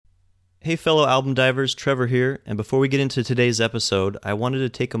Hey fellow album divers, Trevor here, and before we get into today's episode, I wanted to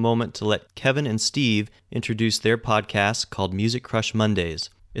take a moment to let Kevin and Steve introduce their podcast called Music Crush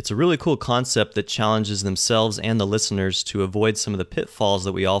Mondays. It's a really cool concept that challenges themselves and the listeners to avoid some of the pitfalls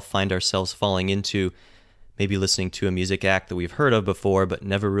that we all find ourselves falling into, maybe listening to a music act that we've heard of before but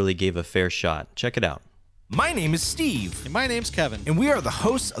never really gave a fair shot. Check it out. My name is Steve. And my name's Kevin. And we are the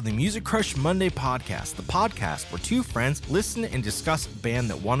hosts of the Music Crush Monday podcast, the podcast where two friends listen and discuss a band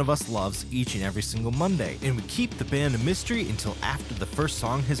that one of us loves each and every single Monday. And we keep the band a mystery until after the first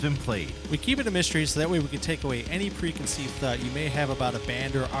song has been played. We keep it a mystery so that way we can take away any preconceived thought you may have about a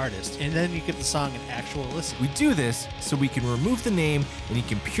band or artist, and then you give the song an actual listen. We do this so we can remove the name and you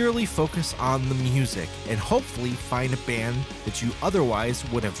can purely focus on the music and hopefully find a band that you otherwise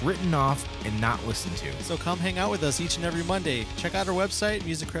would have written off and not listened to. So come hang out with us each and every Monday. Check out our website,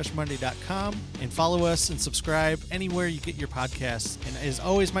 musiccrushmonday.com, and follow us and subscribe anywhere you get your podcasts. And as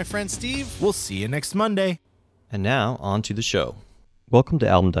always, my friend Steve. We'll see you next Monday. And now, on to the show. Welcome to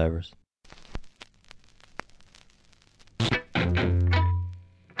Album Divers.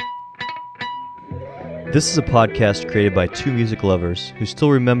 This is a podcast created by two music lovers who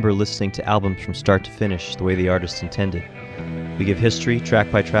still remember listening to albums from start to finish the way the artist intended. We give history,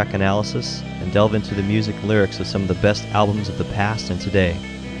 track-by-track analysis, and delve into the music and lyrics of some of the best albums of the past and today.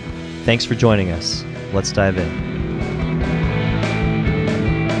 Thanks for joining us. Let's dive in.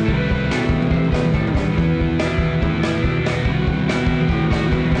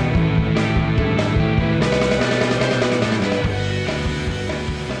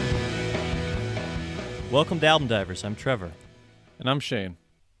 Welcome to Album Divers. I'm Trevor. And I'm Shane.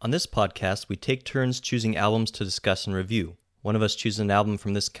 On this podcast, we take turns choosing albums to discuss and review. One of us chooses an album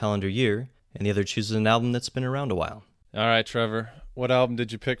from this calendar year, and the other chooses an album that's been around a while. All right, Trevor. What album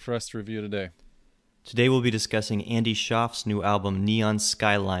did you pick for us to review today? Today we'll be discussing Andy Schaaf's new album, Neon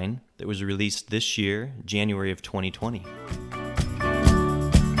Skyline, that was released this year, January of 2020.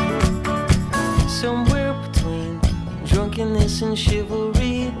 Somewhere between drunkenness and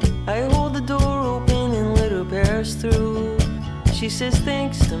chivalry, I hold the door open and let her pass through. She says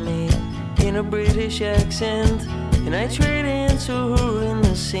thanks to me in a British accent, and I try to answer her in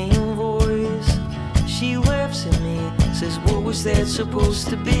the same voice. She laughs at me, says, what was that supposed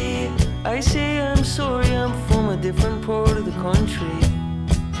to be? I say, I'm sorry, I'm from a different part of the country.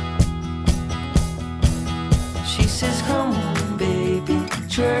 She says, come on, baby,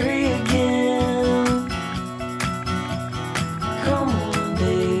 try again. Come on,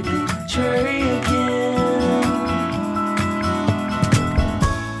 baby, try again.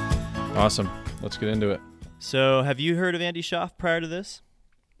 Awesome. Let's get into it. So, have you heard of Andy Schaaf prior to this?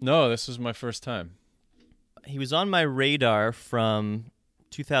 No, this is my first time. He was on my radar from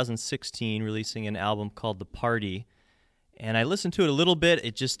 2016, releasing an album called The Party, and I listened to it a little bit.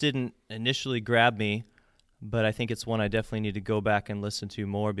 It just didn't initially grab me, but I think it's one I definitely need to go back and listen to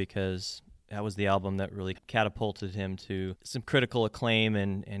more because that was the album that really catapulted him to some critical acclaim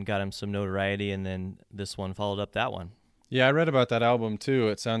and got him some notoriety, and then this one followed up that one. Yeah, I read about that album too.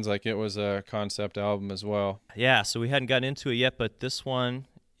 It sounds like it was a concept album as well. Yeah, so we hadn't gotten into it yet, but this one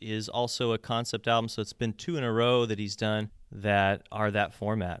is also a concept album, so it's been two in a row that he's done that are that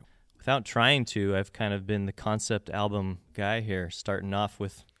format. Without trying to, I've kind of been the concept album guy here, starting off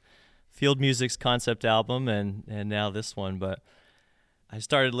with Field Music's concept album and now this one, but I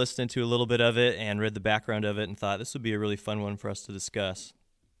started listening to a little bit of it and read the background of it and thought this would be a really fun one for us to discuss.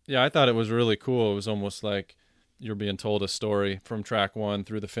 Yeah, I thought it was really cool. It was almost like you're being told a story from track one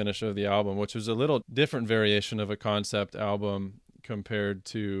through the finish of the album, which was a little different variation of a concept album compared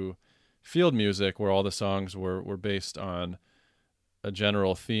to Field Music, where all the songs were based on a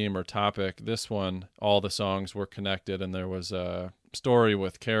general theme or topic. This one, all the songs were connected, and there was a story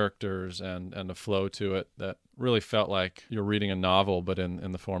with characters and a flow to it that really felt like you're reading a novel, but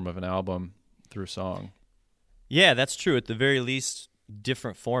in the form of an album through song. Yeah, that's true. At the very least,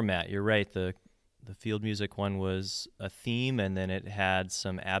 different format. You're right. The Field Music one was a theme, and then it had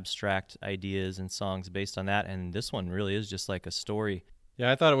some abstract ideas and songs based on that, and this one really is just like a story.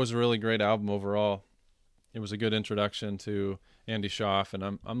 Yeah, I thought it was a really great album overall. It was a good introduction to Andy Schaaf,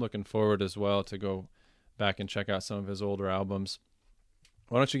 and I'm looking forward as well to go back and check out some of his older albums.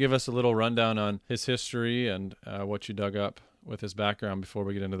 Why don't you give us a little rundown on his history and what you dug up with his background before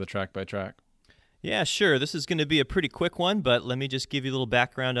we get into the track by track? Yeah, sure. This is going to be a pretty quick one, but let me just give you a little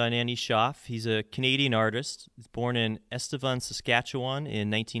background on Andy Schaaf. He's a Canadian artist. He was born in Estevan, Saskatchewan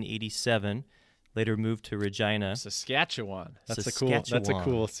in 1987. Later moved to Regina. Saskatchewan. That's Saskatchewan. That's a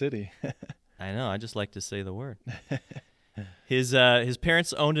cool city. I know. I just like to say the word. His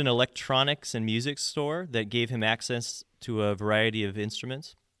parents owned an electronics and music store that gave him access to a variety of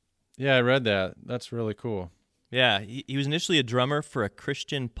instruments. Yeah, I read that. That's really cool. Yeah, he was initially a drummer for a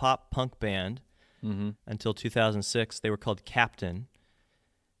Christian pop punk band Mm-hmm. until 2006. They were called Captain.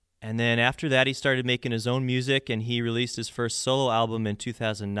 And then after that, he started making his own music, and he released his first solo album in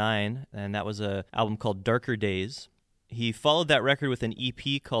 2009, and that was an album called Darker Days. He followed that record with an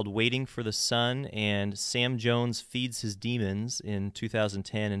EP called Waiting for the Sun and Sam Jones Feeds His Demons in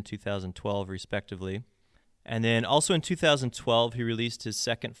 2010 and 2012, respectively. And then also in 2012, he released his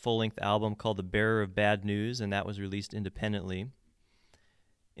second full-length album called The Bearer of Bad News, and that was released independently.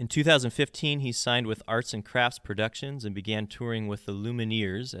 In 2015, he signed with Arts and Crafts Productions and began touring with the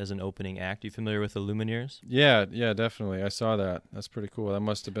Lumineers as an opening act. Are you familiar with the Lumineers? Yeah, definitely. I saw that. That's pretty cool. That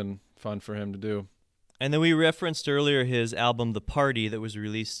must have been fun for him to do. And then we referenced earlier his album The Party that was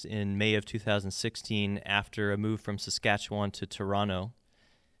released in May of 2016 after a move from Saskatchewan to Toronto.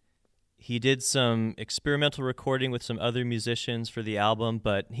 He did some experimental recording with some other musicians for the album,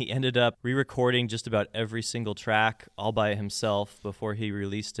 but he ended up re-recording just about every single track all by himself before he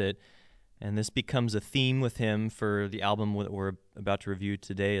released it. And this becomes a theme with him for the album that we're about to review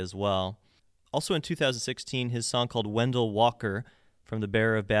today as well. Also in 2016, his song called Wendell Walker from the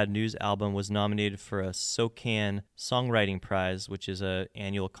Bearer of Bad News album was nominated for a SOCAN Songwriting Prize, which is an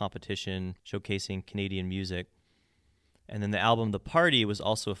annual competition showcasing Canadian music. And then the album The Party was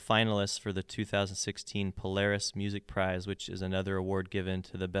also a finalist for the 2016 Polaris Music Prize, which is another award given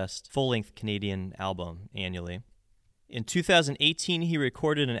to the best full-length Canadian album annually. In 2018, he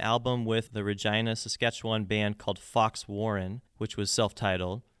recorded an album with the Regina, Saskatchewan band called Fox Warren, which was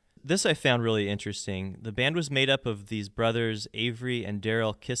self-titled. This I found really interesting. The band was made up of these brothers Avery and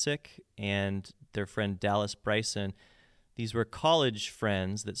Daryl Kissick and their friend Dallas Bryson. These were college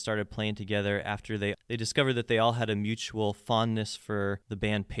friends that started playing together after they discovered that they all had a mutual fondness for the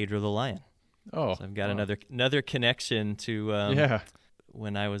band Pedro the Lion. Oh, So I've got another connection to yeah.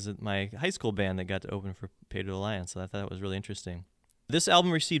 when I was at my high school band that got to open for Pedro the Lion, so I thought that was really interesting. This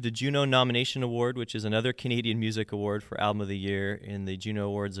album received a Juno Nomination Award, which is another Canadian Music Award for Album of the Year in the Juno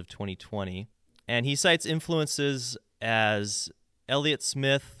Awards of 2020. And he cites influences as Elliott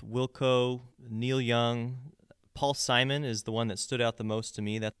Smith, Wilco, Neil Young. Paul Simon is the one that stood out the most to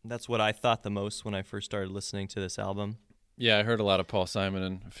me. That's what I thought the most when I first started listening to this album. Yeah, I heard a lot of Paul Simon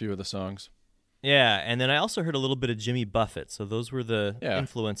in a few of the songs. Yeah, and then I also heard a little bit of Jimmy Buffett, so those were the Yeah.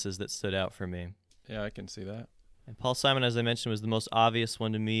 influences that stood out for me. Yeah, I can see that. And Paul Simon, as I mentioned, was the most obvious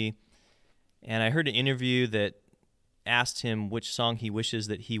one to me. And I heard an interview that asked him which song he wishes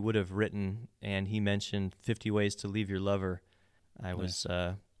that he would have written, and he mentioned 50 Ways to Leave Your Lover. I was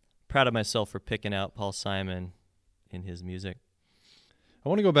proud of myself for picking out Paul Simon in his music. I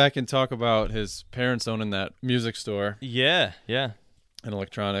want to go back and talk about his parents owning that music store Yeah. and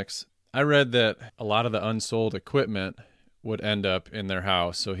electronics. I read that a lot of the unsold equipment would end up in their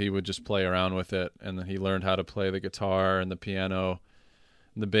house, so he would just play around with it, and then he learned how to play the guitar and the piano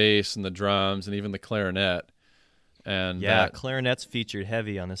and the bass and the drums and even the clarinet. And Yeah, clarinet's featured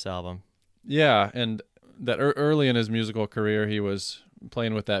heavy on this album. Yeah, and that early in his musical career, he was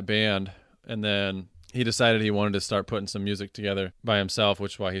playing with that band, and then he decided he wanted to start putting some music together by himself,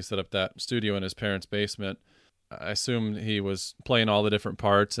 which is why he set up that studio in his parents' basement. I assume he was playing all the different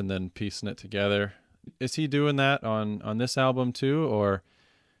parts and then piecing it together. Is he doing that on this album too, or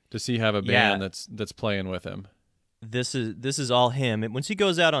does he have a band that's playing with him? This is all him. And once he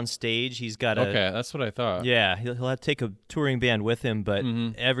goes out on stage, he's got Okay, that's what I thought. Yeah, he'll have to take a touring band with him, but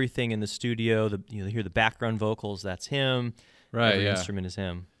everything in the studio, you hear the background vocals, that's him. Right, Every yeah. instrument is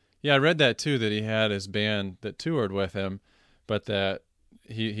him. Yeah, I read that too, that he had his band that toured with him, but that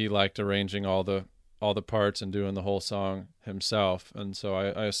he liked arranging all the parts and doing the whole song himself. And so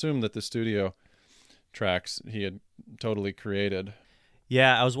I assume that the studio tracks he had totally created.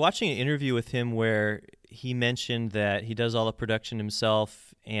 Yeah, I was watching an interview with him where he mentioned that he does all the production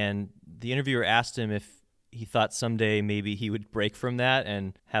himself, and the interviewer asked him if he thought someday maybe he would break from that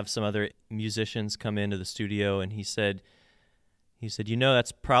and have some other musicians come into the studio, and he said,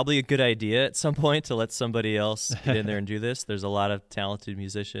 that's probably a good idea at some point to let somebody else get in there and do this. There's a lot of talented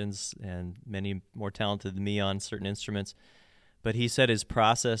musicians and many more talented than me on certain instruments. But he said his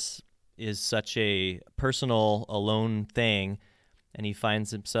process is such a personal, alone thing, and he finds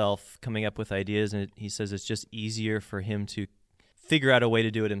himself coming up with ideas, and he says it's just easier for him to figure out a way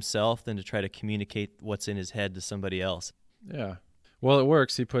to do it himself than to try to communicate what's in his head to somebody else. Yeah. Well, it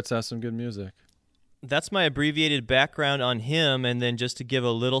works. He puts out some good music. That's my abbreviated background on him, and then just to give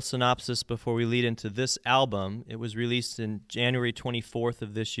a little synopsis before we lead into this album, it was released in January 24th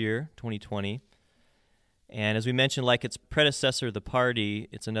of this year, 2020. And as we mentioned, like its predecessor, The Party,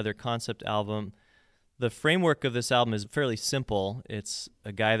 it's another concept album. The framework of this album is fairly simple. It's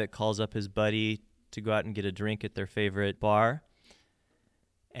a guy that calls up his buddy to go out and get a drink at their favorite bar.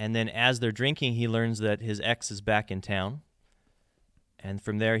 And then as they're drinking, he learns that his ex is back in town. And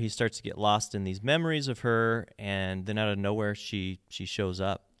from there, he starts to get lost in these memories of her, and then out of nowhere, she shows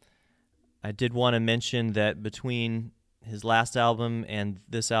up. I did want to mention that between his last album and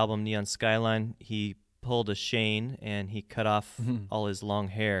this album, Neon Skyline, he pulled a Shane and he cut off all his long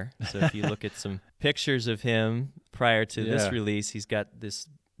hair. So if you look at some pictures of him prior to this release, he's got this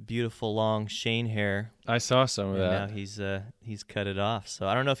beautiful long Shane hair. I saw some of that. Now he's cut it off. So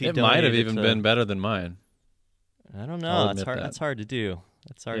I don't know if he it might have even been better than mine. I don't know. It's hard. That's hard to do.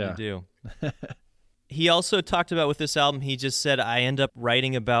 That's hard to do. He also talked about with this album, he just said, I end up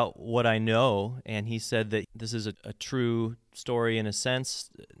writing about what I know. And he said that this is a true story in a sense,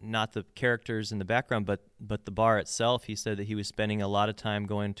 not the characters in the background, but the bar itself. He said that he was spending a lot of time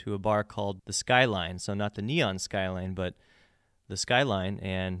going to a bar called the Skyline. So not the Neon Skyline, but the Skyline.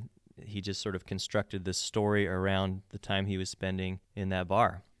 And he just sort of constructed this story around the time he was spending in that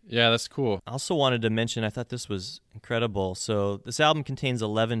bar. Yeah, that's cool. I also wanted to mention, I thought this was incredible. So this album contains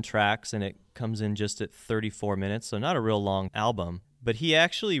 11 tracks, and it comes in just at 34 minutes, so not a real long album. But he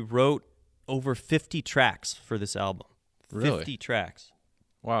actually wrote over 50 tracks for this album. Really? 50 tracks.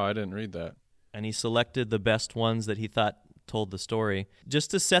 Wow, I didn't read that. And he selected the best ones that he thought told the story. Just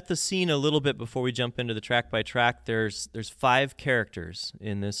to set the scene a little bit before we jump into the track by track, there's 5 characters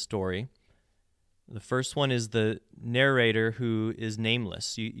in this story. The first one is the narrator, who is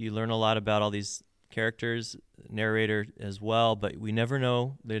nameless. You learn a lot about all these characters, narrator as well, but we never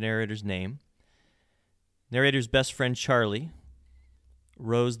know the narrator's name. Narrator's best friend, Charlie,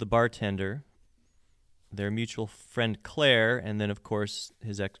 Rose, the bartender, their mutual friend, Claire, and then, of course,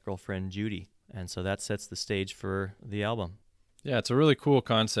 his ex-girlfriend, Judy. And so that sets the stage for the album. Yeah, it's a really cool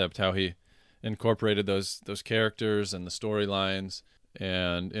concept how he incorporated those characters and the storylines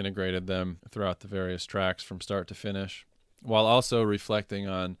and integrated them throughout the various tracks from start to finish, while also reflecting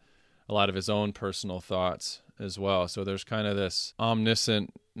on a lot of his own personal thoughts as well. So there's kind of this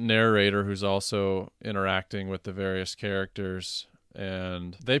omniscient narrator who's also interacting with the various characters,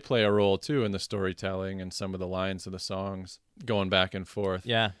 and they play a role too in the storytelling and some of the lines of the songs going back and forth.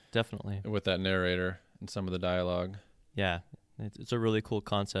 Yeah, definitely. With that narrator and some of the dialogue. Yeah, it's a really cool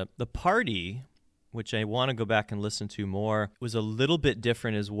concept. The Party, which I want to go back and listen to more, was a little bit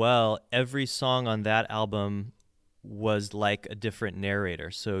different as well. Every song on that album was like a different narrator.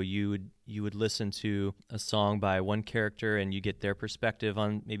 So you would listen to a song by one character and you get their perspective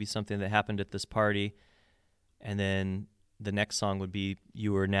on maybe something that happened at this party, and then the next song would be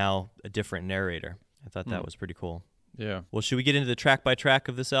you are now a different narrator. I thought that was pretty cool. Yeah. Well, should we get into the track by track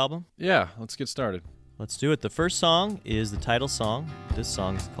of this album? Yeah, let's get started. Let's do it. The first song is the title song. This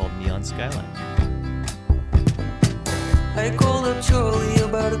song is called Neon Skyline. I called up Charlie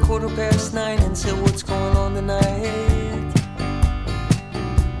about 9:15 and said, what's going on tonight?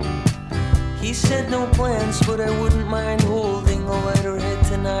 He said no plans, but I wouldn't mind holding a lighter head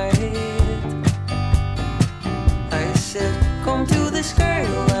tonight. I said, come to the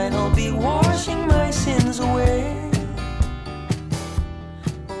Skyline, I'll be washing my sins away.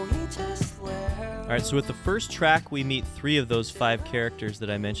 Oh, he just laughed. All right, so with the first track, we meet 3 of those 5 characters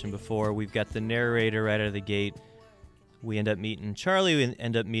that I mentioned before. We've got the narrator right out of the gate. We end up meeting Charlie. We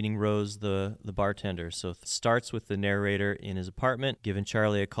end up meeting Rose, the bartender. So it starts with the narrator in his apartment, giving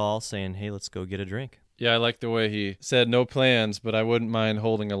Charlie a call, saying, hey, let's go get a drink. Yeah, I like the way he said no plans, but I wouldn't mind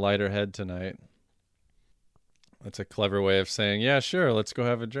holding a lighter head tonight. That's a clever way of saying, yeah, sure, let's go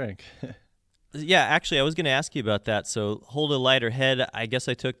have a drink. Yeah, actually, I was going to ask you about that. So hold a lighter head, I guess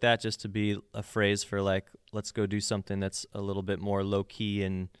I took that just to be a phrase for, like, let's go do something that's a little bit more low-key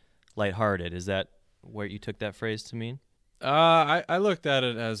and lighthearted. Is that where you took that phrase to mean? I looked at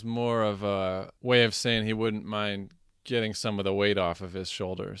it as more of a way of saying he wouldn't mind getting some of the weight off of his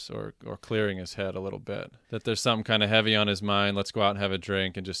shoulders or clearing his head a little bit. That there's something kind of heavy on his mind. Let's go out and have a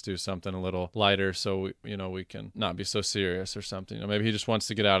drink and just do something a little lighter so we can not be so serious or something. Maybe he just wants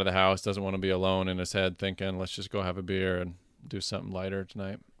to get out of the house, doesn't want to be alone in his head thinking, let's just go have a beer and do something lighter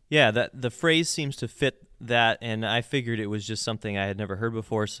tonight. Yeah, that the phrase seems to fit that, and I figured it was just something I had never heard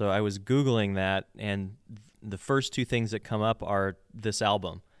before, so I was Googling that, and the first 2 things that come up are this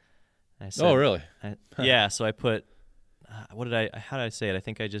album. I said, oh, really? Yeah, so I put, how did I say it? I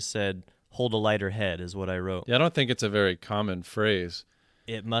think I just said, hold a lighter head is what I wrote. Yeah, I don't think it's a very common phrase.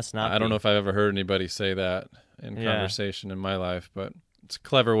 It must not be. I don't know if I've ever heard anybody say that in conversation in my life, but it's a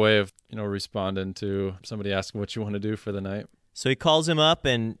clever way of, responding to somebody asking what you want to do for the night. So he calls him up,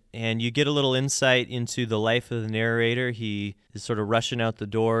 and you get a little insight into the life of the narrator. He is sort of rushing out the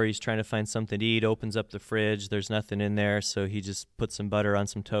door. He's trying to find something to eat, opens up the fridge. There's nothing in there, so he just puts some butter on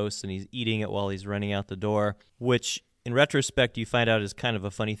some toast, and he's eating it while he's running out the door, which in retrospect you find out is kind of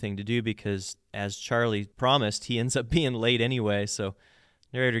a funny thing to do because, as Charlie promised, he ends up being late anyway. So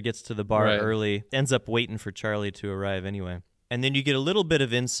narrator gets to the bar early, ends up waiting for Charlie to arrive anyway. And then you get a little bit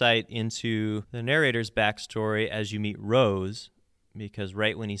of insight into the narrator's backstory as you meet Rose, because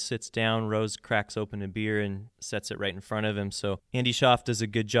right when he sits down, Rose cracks open a beer and sets it right in front of him. So Andy Schaaf does a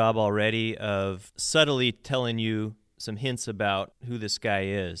good job already of subtly telling you some hints about who this guy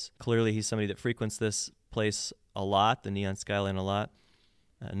is. Clearly, he's somebody that frequents this place a lot, the Neon Skyline a lot,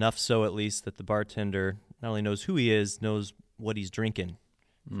 enough so at least that the bartender not only knows who he is, knows what he's drinking,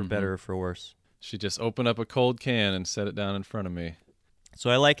 for better or for worse. She just opened up a cold can and set it down in front of me.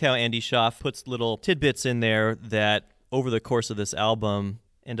 So I like how Andy Schaaf puts little tidbits in there that over the course of this album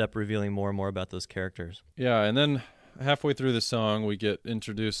end up revealing more and more about those characters. Yeah, and then halfway through the song, we get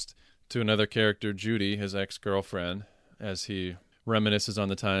introduced to another character, Judy, his ex-girlfriend, as he reminisces on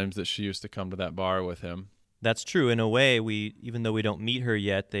the times that she used to come to that bar with him. That's true. In a way, even though we don't meet her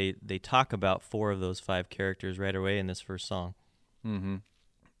yet, they talk about 4 of those 5 characters right away in this first song. Mm-hmm.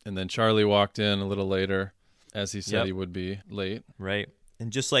 And then Charlie walked in a little later, as he said he would be late. Right.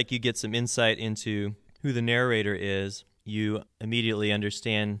 And just like you get some insight into who the narrator is, you immediately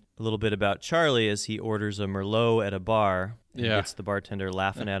understand a little bit about Charlie as he orders a Merlot at a bar and gets the bartender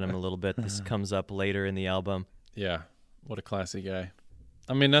laughing at him a little bit. This comes up later in the album. Yeah, what a classy guy.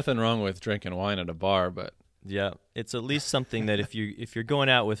 I mean, nothing wrong with drinking wine at a bar, but... Yeah, it's at least something that if you're going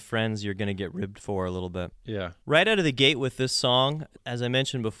out with friends, you're going to get ribbed for a little bit. Yeah. Right out of the gate with this song, as I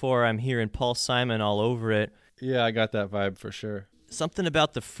mentioned before, I'm hearing Paul Simon all over it. Yeah, I got that vibe for sure. Something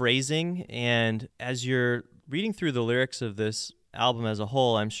about the phrasing, and as you're reading through the lyrics of this album as a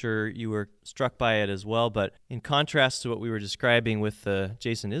whole, I'm sure you were struck by it as well, but in contrast to what we were describing with the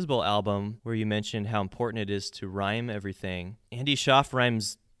Jason Isbell album, where you mentioned how important it is to rhyme everything, Andy Schaaf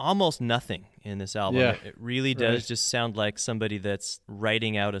rhymes almost nothing in this album. Yeah, it really does just sound like somebody that's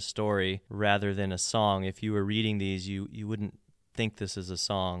writing out a story rather than a song. If you were reading these, you wouldn't think this is a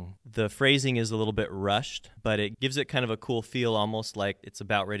song. The phrasing is a little bit rushed, but it gives it kind of a cool feel, almost like it's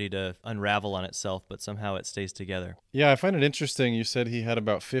about ready to unravel on itself, but somehow it stays together. Yeah, I find it interesting. You said he had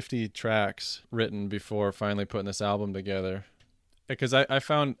about 50 tracks written before finally putting this album together. Because I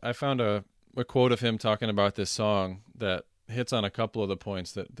found a quote of him talking about this song that hits on a couple of the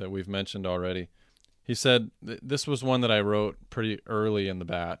points that we've mentioned already. He said, this was one that I wrote pretty early in the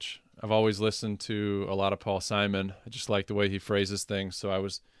batch. I've always listened to a lot of Paul Simon. I just like the way he phrases things, so I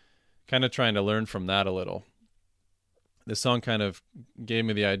was kind of trying to learn from that a little. This song kind of gave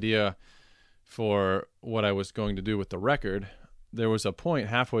me the idea for what I was going to do with the record. There was a point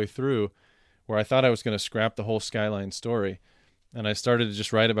halfway through where I thought I was going to scrap the whole Skyline story, and I started to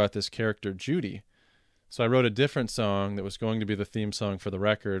just write about this character, Judy. So I wrote a different song that was going to be the theme song for the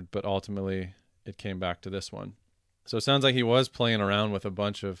record, but ultimately it came back to this one. So it sounds like he was playing around with a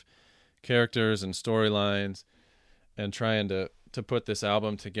bunch of characters and storylines and trying to put this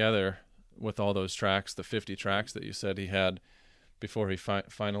album together with all those tracks, the 50 tracks that you said he had before he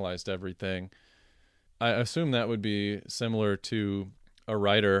finalized everything. I assume that would be similar to a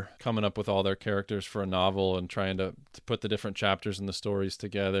writer coming up with all their characters for a novel and trying to put the different chapters and the stories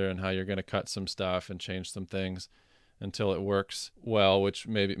together and how you're going to cut some stuff and change some things until it works well, which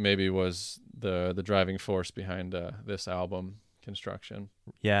maybe was the driving force behind this album construction.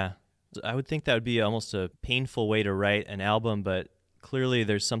 Yeah. I would think that would be almost a painful way to write an album, but clearly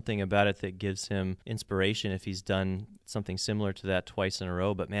there's something about it that gives him inspiration if he's done something similar to that twice in a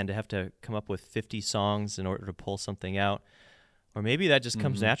row. But man, to have to come up with 50 songs in order to pull something out, or maybe that just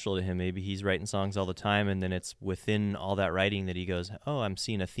comes natural to him. Maybe he's writing songs all the time, and then it's within all that writing that he goes, oh, I'm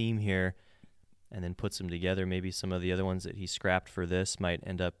seeing a theme here, and then puts them together. Maybe some of the other ones that he scrapped for this might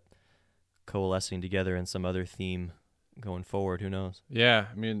end up coalescing together in some other theme going forward. Who knows? Yeah.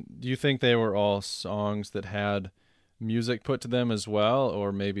 I mean, do you think they were all songs that had music put to them as well,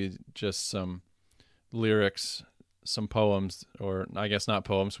 or maybe just some lyrics, some poems, or I guess not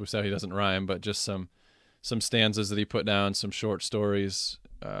poems, we said he doesn't rhyme, but just some stanzas that he put down, some short stories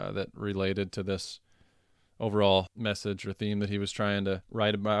that related to this overall message or theme that he was trying to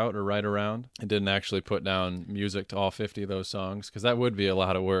write about or write around, and didn't actually put down music to all 50 of those songs, because that would be a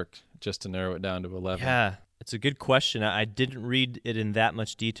lot of work just to narrow it down to 11. Yeah, it's a good question. I didn't read it in that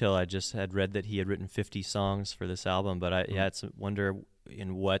much detail. I just had read that he had written 50 songs for this album, but it's a wonder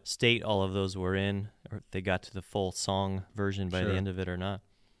in what state all of those were in, or if they got to the full song version by the end of it or not.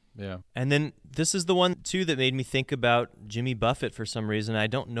 Yeah. And then this is the one, too, that made me think about Jimmy Buffett for some reason. I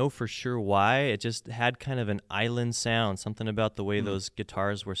don't know for sure why. It just had kind of an island sound. Something about the way those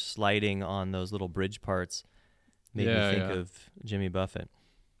guitars were sliding on those little bridge parts made me think of Jimmy Buffett.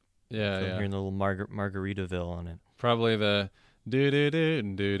 Yeah, So hearing the little Margaritaville on it. Probably the do-do-do,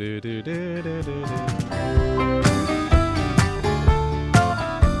 do-do-do-do-do-do-do.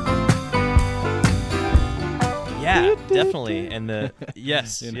 Yeah, definitely. And the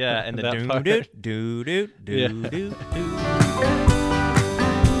yes, You know, yeah, and the that do part. do do do do Yeah. do do.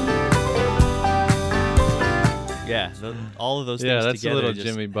 Yeah, all of those Yeah, things that's a together little just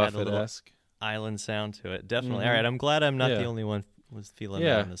Jimmy had a little Buffett-esque. island sound to it. Definitely. Mhm. All right, I'm glad I'm not Yeah. the only one was feeling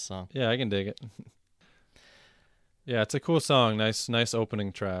Yeah. that in this song. Yeah, I can dig it. Yeah, it's a cool song. Nice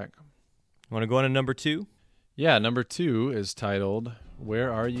opening track. Want to go on to number 2? Yeah, number 2 is titled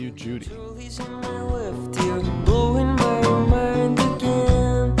 "Where Are You, Judy?" Charlie's in my left ear, blowing my mind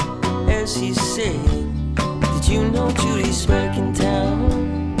again. As he's saying, did you know Judy's back in town?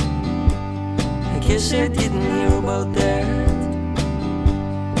 I guess I didn't hear about that.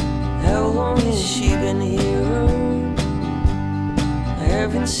 How long has she been here? I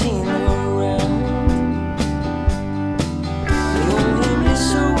haven't seen her around. I only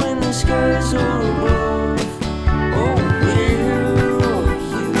miss her when the skies are above. Oh, where are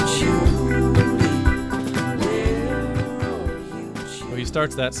you, Judy? Where are you, Judy? Well, he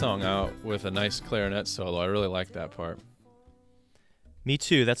starts that song out with a nice clarinet solo. I really like that part. Me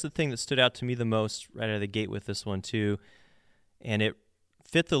too. That's the thing that stood out to me the most right out of the gate with this one too. And it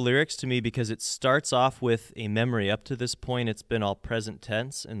fit the lyrics to me because it starts off with a memory. Up to this point, it's been all present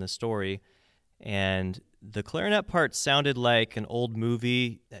tense in the story. And the clarinet part sounded like an old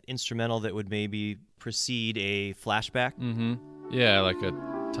movie, that instrumental that would maybe precede a flashback. Mm-hmm. Yeah, like a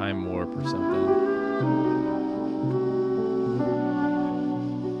time warp or something.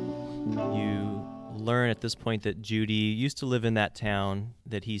 You learn at this point that Judy used to live in that town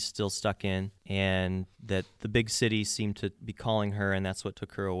that he's still stuck in, and that the big city seemed to be calling her, and that's what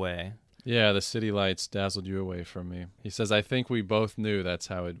took her away. Yeah, the city lights dazzled you away from me. He says, I think we both knew that's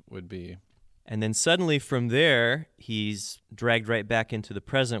how it would be. And then suddenly from there, he's dragged right back into the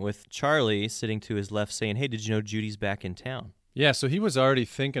present with Charlie sitting to his left saying, hey, did you know Judy's back in town? Yeah, so he was already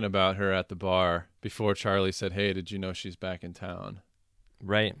thinking about her at the bar before Charlie said, hey, did you know she's back in town?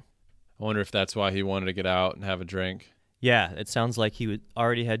 Right. I wonder if that's why he wanted to get out and have a drink. Yeah, it sounds like he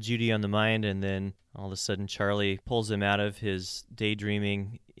already had Judy on the mind, and then all of a sudden Charlie pulls him out of his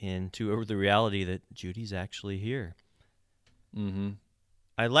daydreaming into the reality that Judy's actually here. Mm-hmm.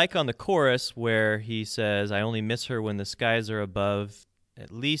 I like on the chorus where he says, I only miss her when the skies are above. At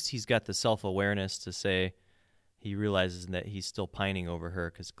least he's got the self-awareness to say he realizes that he's still pining over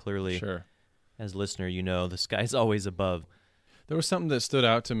her, because clearly, Sure. as a listener, you know the sky's always above. There was something that stood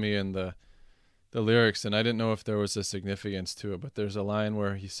out to me in the lyrics, and I didn't know if there was a significance to it, but there's a line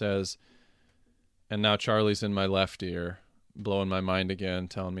where he says, and now Charlie's in my left ear, blowing my mind again,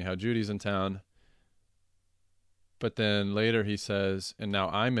 telling me how Judy's in town. But then later he says, and now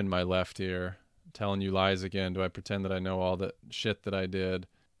I'm in my left ear, telling you lies again. Do I pretend that I know all the shit that I did,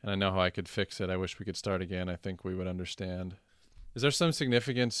 and I know how I could fix it? I wish we could start again. I think we would understand. Is there some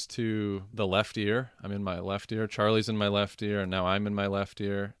significance to the left ear? I'm in my left ear. Charlie's in my left ear, and now I'm in my left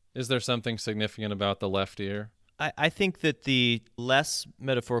ear. Is there something significant about the left ear? I think that the less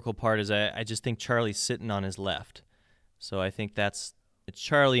metaphorical part is I just think Charlie's sitting on his left. So I think it's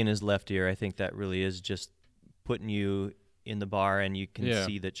Charlie in his left ear. I think that really is just putting you in the bar, and you can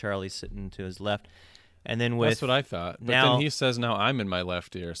see that Charlie's sitting to his left. And then That's what I thought. But now, then he says, now I'm in my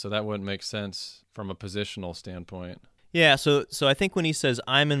left ear, so that wouldn't make sense from a positional standpoint. Yeah, so I think when he says,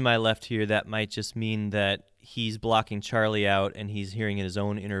 I'm in my left ear, that might just mean that he's blocking Charlie out and he's hearing his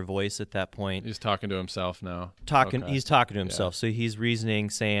own inner voice at that point. He's talking to himself now. He's talking to himself. Yeah. So he's reasoning,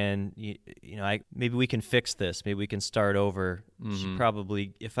 saying, maybe we can fix this. Maybe we can start over. Mm-hmm. She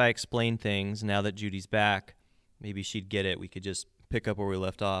probably, if I explain things now that Judy's back, maybe she'd get it. We could just pick up where we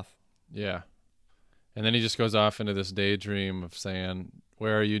left off. Yeah. And then he just goes off into this daydream of saying,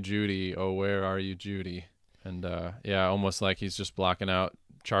 where are you, Judy? Oh, where are you, Judy? And, almost like he's just blocking out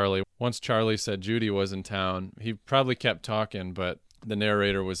Charlie. Once Charlie said Judy was in town, he probably kept talking, but the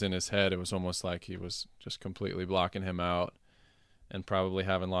narrator was in his head. It was almost like he was just completely blocking him out and probably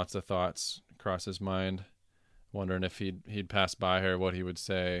having lots of thoughts cross his mind, wondering if he'd pass by her, what he would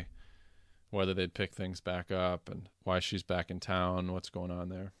say, whether they'd pick things back up, and why she's back in town, what's going on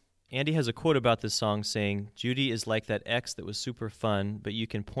there. Andy has a quote about this song saying, Judy is like that ex that was super fun, but you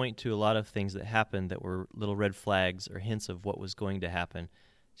can point to a lot of things that happened that were little red flags or hints of what was going to happen.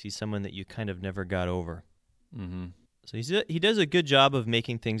 She's someone that you kind of never got over. Mm-hmm. So he does a good job of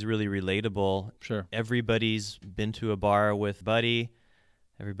making things really relatable. Sure. Everybody's been to a bar with Buddy.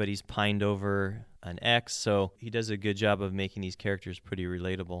 Everybody's pined over an ex. So he does a good job of making these characters pretty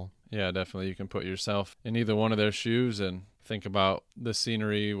relatable. Yeah, definitely. You can put yourself in either one of their shoes and think about the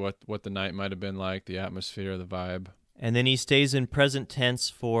scenery, what the night might have been like, the atmosphere, the vibe. And then he stays in present tense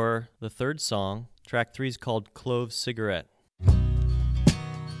for the third song. Track 3 is called Clove Cigarette.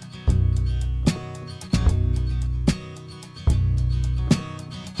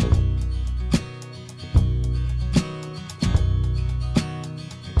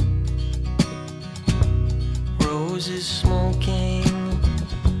 Roses smoking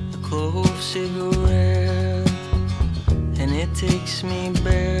a clove cigarette, and it takes me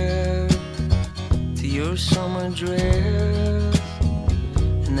back to your summer dress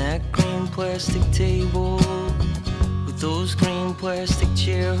and that green plastic table with those green plastic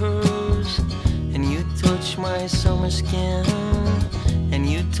chairs, and you touch my summer skin and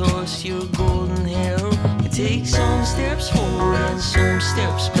you toss your golden hair. You take some steps forward and some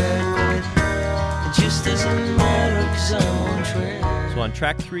steps backward. It just doesn't matter 'cause I'm on track. So on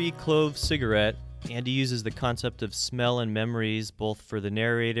track 3, Clove Cigarette, Andy uses the concept of smell and memories both for the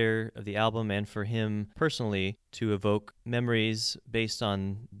narrator of the album and for him personally to evoke memories based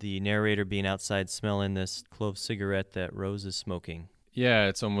on the narrator being outside smelling this clove cigarette that Rose is smoking. Yeah,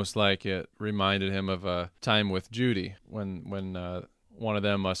 it's almost like it reminded him of a time with Judy when one of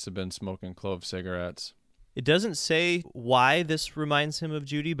them must have been smoking clove cigarettes. It doesn't say why this reminds him of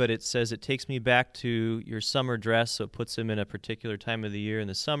Judy, but it says it takes me back to your summer dress, so it puts him in a particular time of the year in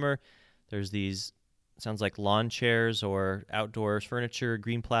the summer. There's these, sounds like lawn chairs or outdoor furniture,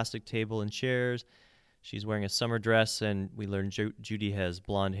 green plastic table and chairs. She's wearing a summer dress, and we learn Judy has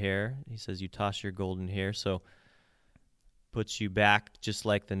blonde hair. He says you toss your golden hair, so puts you back just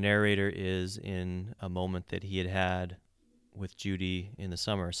like the narrator is in a moment that he had with Judy in the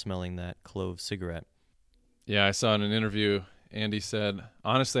summer, smelling that clove cigarette. Yeah, I saw in an interview, Andy said,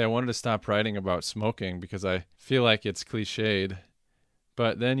 honestly, I wanted to stop writing about smoking because I feel like it's cliched.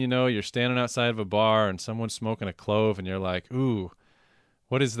 But then, you're standing outside of a bar and someone's smoking a clove and you're like, ooh,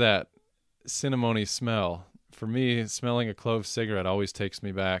 what is that cinnamony smell? For me, smelling a clove cigarette always takes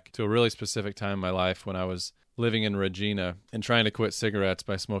me back to a really specific time in my life when I was living in Regina and trying to quit cigarettes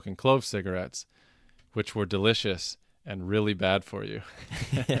by smoking clove cigarettes, which were delicious and really bad for you.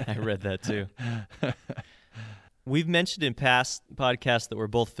 Yeah, I read that too. We've mentioned in past podcasts that we're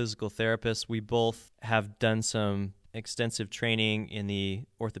both physical therapists. We both have done some extensive training in the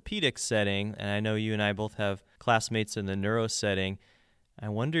orthopedic setting, and I know you and I both have classmates in the neuro setting. I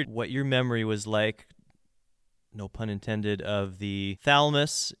wondered what your memory was like, no pun intended, of the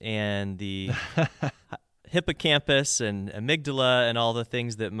thalamus and the hippocampus and amygdala and all the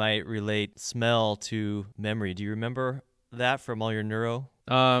things that might relate smell to memory. Do you remember that from all your neuro?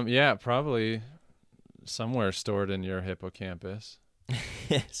 Yeah, probably somewhere stored in your hippocampus.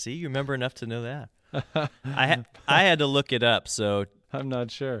 See, you remember enough to know that. I had to look it up, so I'm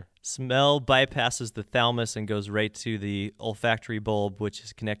not sure. Smell bypasses the thalamus and goes right to the olfactory bulb, which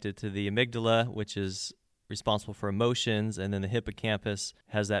is connected to the amygdala, which is responsible for emotions, and then the hippocampus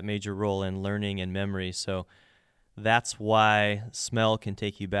has that major role in learning and memory. So that's why smell can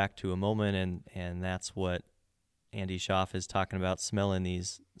take you back to a moment, and that's what Andy Schaaf is talking about, smelling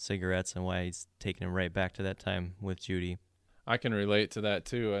these cigarettes, and why he's taking him right back to that time with Judy. I can relate to that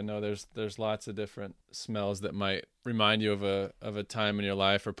too. I know there's lots of different smells that might remind you of a time in your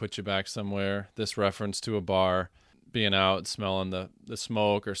life or put you back somewhere. This reference to a bar, being out, smelling the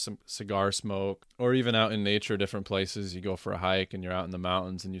smoke or some cigar smoke, or even out in nature, different places. You go for a hike and you're out in the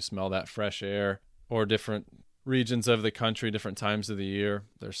mountains and you smell that fresh air, or different regions of the country, different times of the year.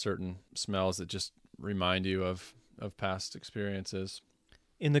 There's certain smells that just remind you of past experiences.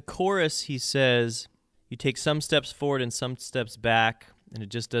 In the chorus, he says, you take some steps forward and some steps back, and it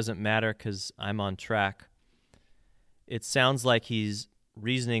just doesn't matter because I'm on track. It sounds like he's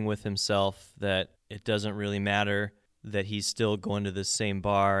reasoning with himself that it doesn't really matter that he's still going to the same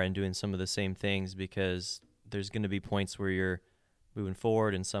bar and doing some of the same things, because there's going to be points where you're moving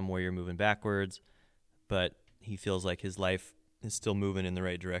forward and some where you're moving backwards, but he feels like his life is still moving in the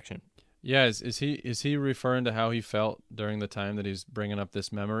right direction. Yeah, is he referring to how he felt during the time that he's bringing up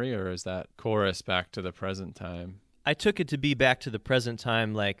this memory, or is that chorus back to the present time? I took it to be back to the present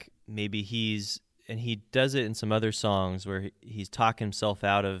time, like maybe and he does it in some other songs where he's talking himself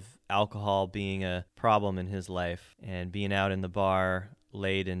out of alcohol being a problem in his life and being out in the bar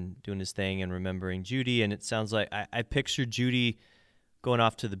late and doing his thing and remembering Judy. And it sounds like I picture Judy going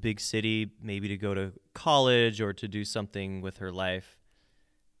off to the big city, maybe to go to college or to do something with her life,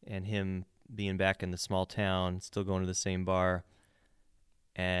 and him being back in the small town, still going to the same bar.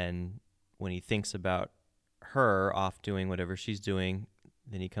 And when he thinks about her off doing whatever she's doing,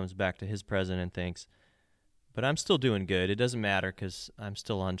 then he comes back to his present and thinks, but I'm still doing good. It doesn't matter because I'm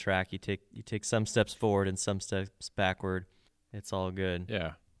still on track. You take some steps forward and some steps backward. It's all good.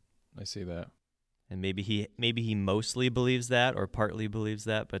 Yeah, I see that. And maybe he mostly believes that or partly believes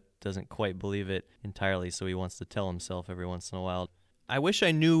that, but doesn't quite believe it entirely, so he wants to tell himself every once in a while. I wish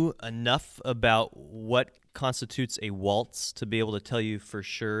I knew enough about what constitutes a waltz to be able to tell you for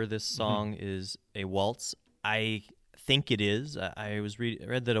sure this song is a waltz. I think it is. I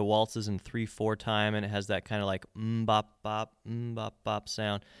read that a waltz is in 3/4 time, and it has that kind of like bop bop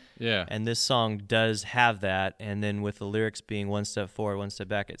sound. Yeah. And this song does have that, and then with the lyrics being one step forward, one step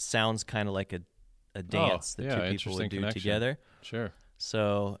back, it sounds kind of like a dance that two people would do connection. together. Sure.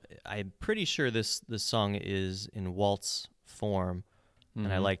 So I'm pretty sure this song is in waltz form,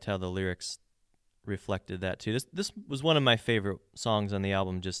 and I liked how the lyrics reflected that too. This was one of my favorite songs on the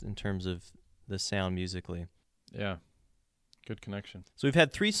album, just in terms of the sound musically. Yeah. Good connection. So we've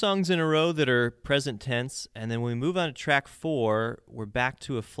had 3 songs in a row that are present tense, and then when we move on to track 4, we're back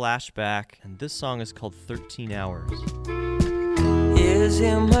to a flashback, and this song is called 13 Hours. Is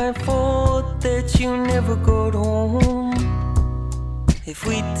it my fault that you never got home? If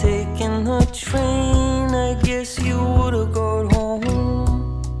we'd taken the train, I guess you would've got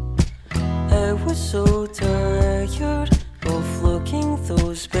home. I was so tired of looking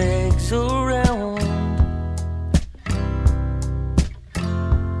those bags around.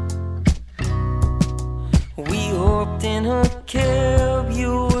 We hopped in a cab,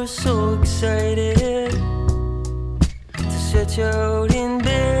 you were so excited to set you out in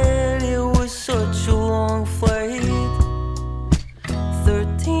bed. It was such a long flight,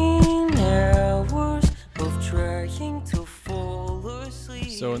 13 hours of trying to fall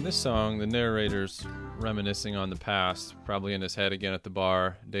asleep. So in this song, the narrator's reminiscing on the past, probably in his head again at the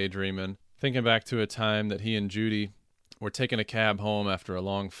bar, daydreaming, thinking back to a time that he and Judy were taking a cab home after a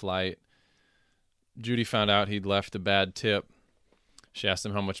long flight. Judy found out he'd left a bad tip. She asked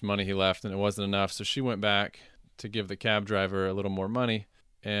him how much money he left, and it wasn't enough, so she went back to give the cab driver a little more money.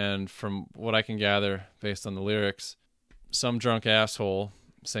 And from what I can gather, based on the lyrics, some drunk asshole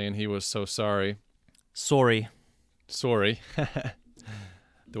saying he was so sorry. Sorry.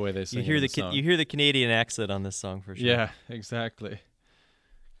 The way they sing You hear in the song. you hear the Canadian accent on this song for sure. Yeah, exactly.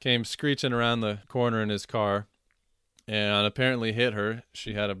 Came screeching around the corner in his car and apparently hit her.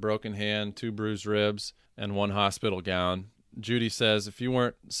 She had a broken hand, 2 bruised ribs, and 1 hospital gown. Judy says, "If you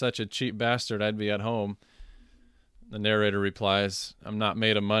weren't such a cheap bastard, I'd be at home." The narrator replies, "I'm not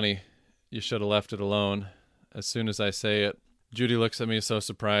made of money. You should have left it alone." As soon as I say it, Judy looks at me so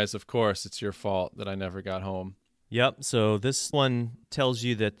surprised. "Of course, it's your fault that I never got home." Yep, so this one tells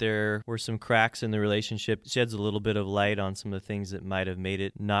you that there were some cracks in the relationship, sheds a little bit of light on some of the things that might have made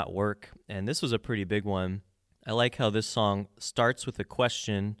it not work, and this was a pretty big one. I like how this song starts with a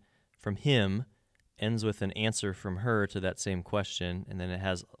question from him, ends with an answer from her to that same question, and then it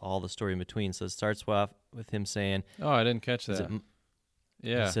has all the story in between. So it starts off with him saying, Oh, I didn't catch that.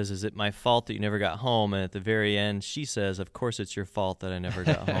 Yeah. He says, "Is it my fault that you never got home?" And at the very end, she says, "Of course it's your fault that I never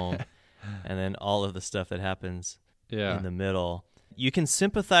got home." And then all of the stuff that happens in the middle. You can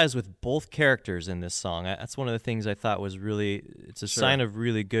sympathize with both characters in this song. That's one of the things I thought was it's a sign of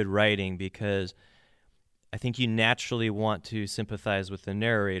really good writing, because I think you naturally want to sympathize with the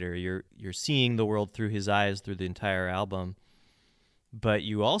narrator. You're seeing the world through his eyes through the entire album. But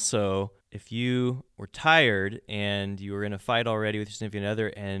you also, if you were tired and you were in a fight already with your significant other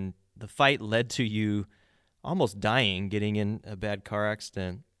and the fight led to you almost dying, getting in a bad car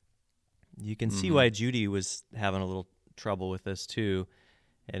accident, you can see why Judy was having a little trouble with this too.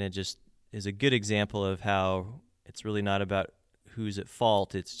 And it just is a good example of how it's really not about who's at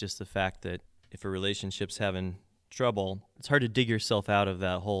fault. It's just the fact that if a relationship's having trouble, it's hard to dig yourself out of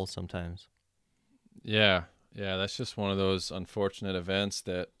that hole sometimes. Yeah, that's just one of those unfortunate events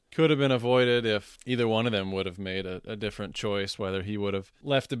that could have been avoided if either one of them would have made a different choice, whether he would have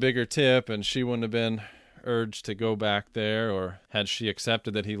left a bigger tip and she wouldn't have been urged to go back there, or had she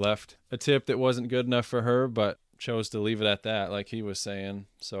accepted that he left a tip that wasn't good enough for her but chose to leave it at that, like he was saying.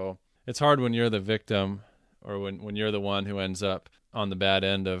 So it's hard when you're the victim, or when you're the one who ends up on the bad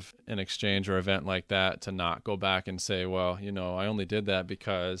end of an exchange or event like that, to not go back and say, well, I only did that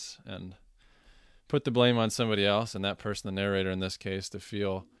because, and put the blame on somebody else, and that person, the narrator in this case, to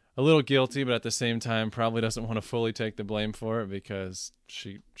feel a little guilty, but at the same time probably doesn't want to fully take the blame for it because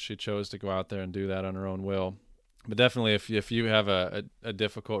she chose to go out there and do that on her own will. But definitely if you have a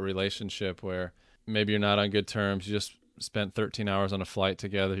difficult relationship where maybe you're not on good terms, you just spent 13 hours on a flight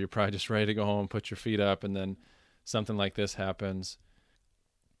together. You're probably just ready to go home, put your feet up, and then something like this happens.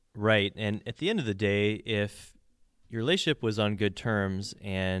 Right. And at the end of the day, if your relationship was on good terms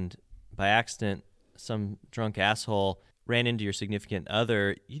and by accident some drunk asshole ran into your significant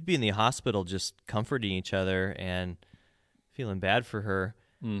other, you'd be in the hospital just comforting each other and feeling bad for her.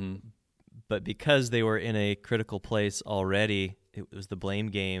 Mm-hmm. But because they were in a critical place already, it was the blame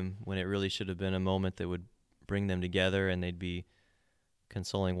game when it really should have been a moment that would bring them together and they'd be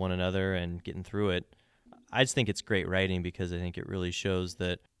consoling one another and getting through it. I just think it's great writing because I think it really shows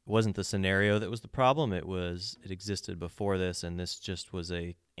that it wasn't the scenario that was the problem. It existed before this, and this just was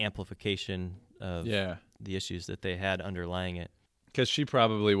a amplification of the issues that they had underlying it. Because she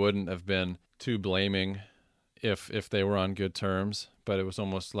probably wouldn't have been too blaming if they were on good terms, but it was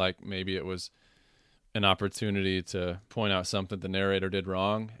almost like maybe it was an opportunity to point out something the narrator did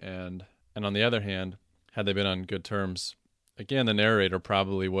wrong. And on the other hand, had they been on good terms, again, the narrator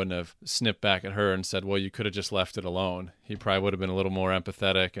probably wouldn't have snipped back at her and said, well, you could have just left it alone. He probably would have been a little more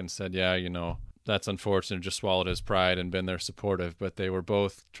empathetic and said, yeah, that's unfortunate, just swallowed his pride and been there supportive. But they were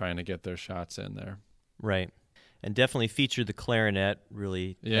both trying to get their shots in there. Right. And definitely featured the clarinet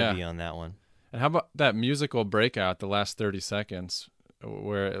really heavy on that one. And how about that musical breakout, the last 30 seconds,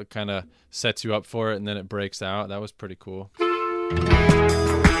 where it kind of sets you up for it and then it breaks out? That was pretty cool.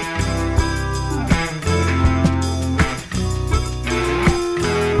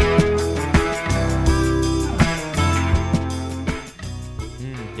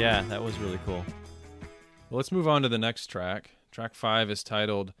 Yeah, that was really cool. Well, let's move on to the next track. Track 5 is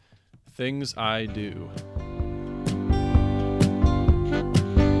titled Things I Do.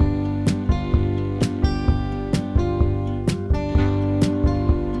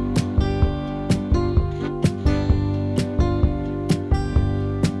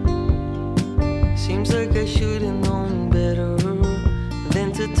 Seems like I should have known better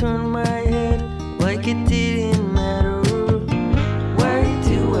than to turn my head like it didn't matter. Why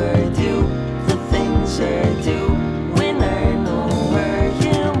do I do the things I do when I know I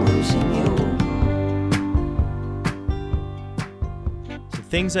am losing you? So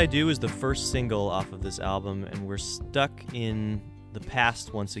Things I Do is the first single off of this album, and we're stuck in the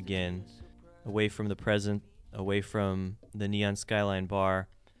past once again, away from the present, away from the Neon Skyline bar.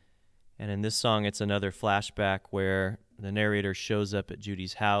 And in this song, it's another flashback where the narrator shows up at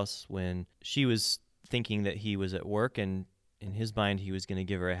Judy's house when she was thinking that he was at work, and in his mind, he was going to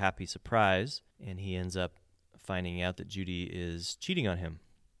give her a happy surprise, and he ends up finding out that Judy is cheating on him.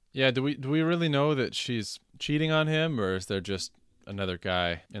 Yeah, do we really know that she's cheating on him, or is there just another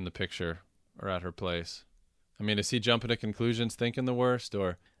guy in the picture or at her place? I mean, is he jumping to conclusions thinking the worst,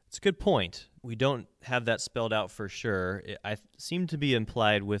 or... It's a good point. We don't have that spelled out for sure. I seem to be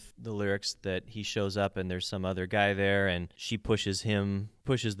implied with the lyrics that he shows up and there's some other guy there, and she pushes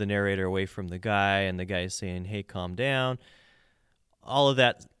the narrator away from the guy, and the guy is saying, hey, calm down. All of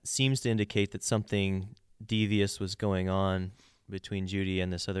that seems to indicate that something devious was going on between Judy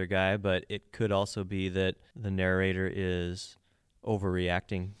and this other guy, but it could also be that the narrator is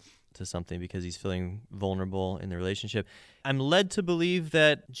overreacting to something because he's feeling vulnerable in the relationship. I'm led to believe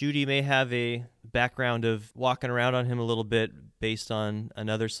that Judy may have a background of walking around on him a little bit based on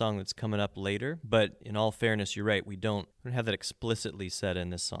another song that's coming up later. But in all fairness, you're right. We don't have that explicitly said in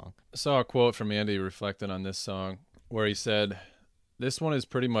this song. I saw a quote from Andy reflecting on this song where he said, "This one is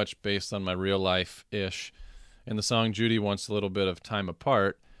pretty much based on my real life-ish. In the song, Judy wants a little bit of time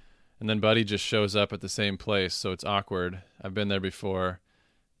apart, and then Buddy just shows up at the same place, so it's awkward. I've been there before.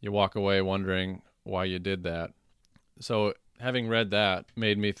 You walk away wondering why you did that." So having read that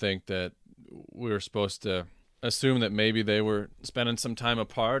made me think that we were supposed to assume that maybe they were spending some time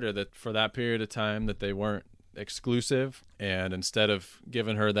apart, or that for that period of time that they weren't exclusive. And instead of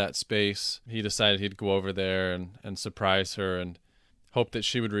giving her that space, he decided he'd go over there and surprise her and hope that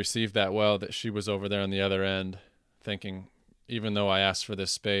she would receive that well, that she was over there on the other end thinking, even though I asked for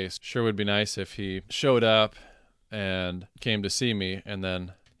this space, sure would be nice if he showed up and came to see me. And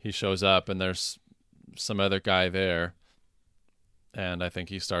then he shows up and there's some other guy there, and I think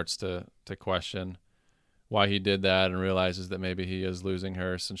he starts to question why he did that and realizes that maybe he is losing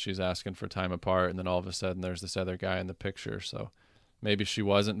her since she's asking for time apart, and then all of a sudden there's this other guy in the picture. So maybe she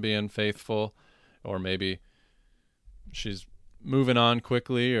wasn't being faithful, or maybe she's moving on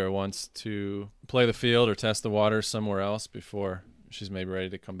quickly or wants to play the field or test the waters somewhere else before she's maybe ready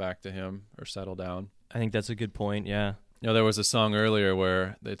to come back to him or settle down. I think that's a good point, yeah. You know, there was a song earlier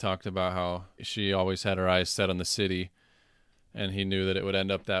where they talked about how she always had her eyes set on the city, and he knew that it would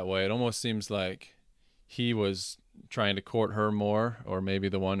end up that way. It almost seems like he was trying to court her more, or maybe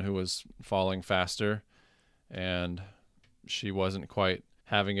the one who was falling faster. And she wasn't quite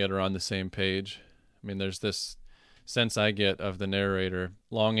having it or on the same page. I mean, there's this sense I get of the narrator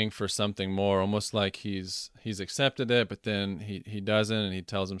longing for something more, almost like he's accepted it, but then he doesn't, and he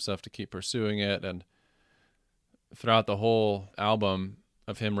tells himself to keep pursuing it. And throughout the whole album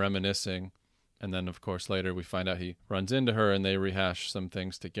of him reminiscing, and then of course later we find out he runs into her and they rehash some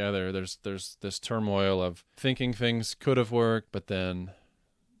things together. There's this turmoil of thinking things could have worked, but then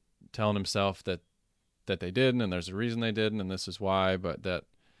telling himself that they didn't, and there's a reason they didn't, and this is why. But that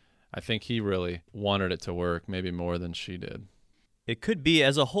I think he really wanted it to work, maybe more than she did. It could be.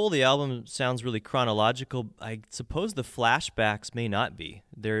 As a whole, the album sounds really chronological. I suppose the flashbacks may not be.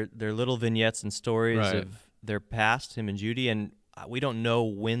 They're little vignettes and stories Right. of their past, him and Judy, and we don't know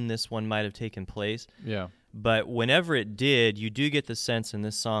when this one might have taken place. Yeah. But whenever it did, you do get the sense in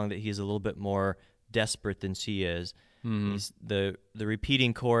this song that he's a little bit more desperate than she is. Mm-hmm. He's the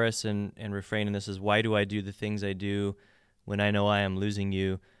repeating chorus and refrain in this is, "Why do I do the things I do when I know I am losing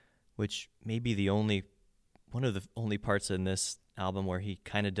you?" Which may be one of the only parts in this album where he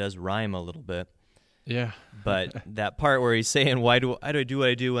kind of does rhyme a little bit. Yeah. But that part where he's saying, why do I do what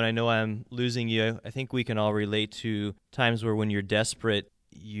I do when I know I'm losing you? I think we can all relate to times where when you're desperate,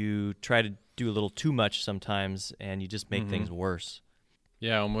 you try to do a little too much sometimes, and you just make things worse.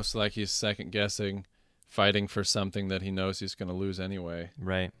 Yeah, almost like he's second guessing, fighting for something that he knows he's going to lose anyway.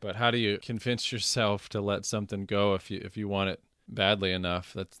 Right. But how do you convince yourself to let something go if you want it badly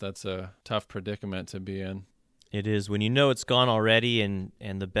enough? That's a tough predicament to be in. It is. When you know it's gone already, and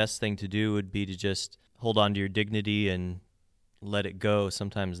the best thing to do would be to just hold on to your dignity and let it go.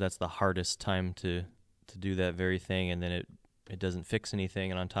 Sometimes that's the hardest time to do that very thing, and then it doesn't fix anything,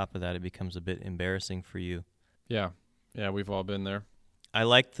 and on top of that, it becomes a bit embarrassing for you. Yeah, we've all been there. I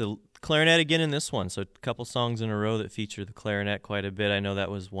like the clarinet again in this one, so a couple songs in a row that feature the clarinet quite a bit. I know that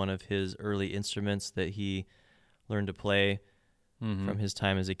was one of his early instruments that he learned to play from his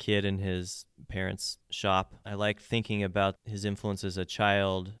time as a kid in his parents' shop. I like thinking about his influence as a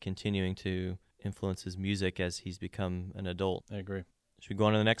child continuing to influence his music as he's become an adult. I agree. Should we go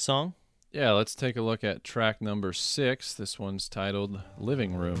on to the next song? Yeah, let's take a look at track number 6. This one's titled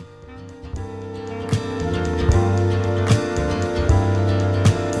Living Room.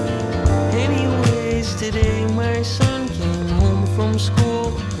 Anyways, today my son came home from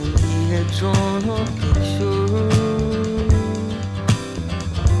school and he had drawn a picture.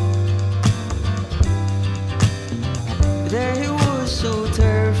 That he was so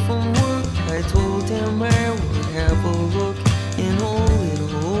tired from work, I told him I would have a look in a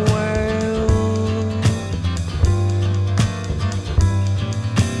little while.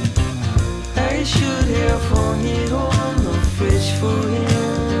 I should have hung it on the fridge for him.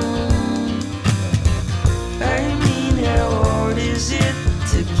 I mean, how hard is it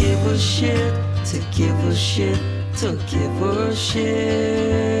to give a shit, to give a shit, to give a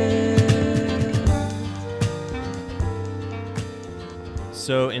shit?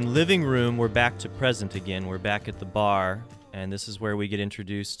 So in Living Room, we're back to present again. We're back at the bar, and this is where we get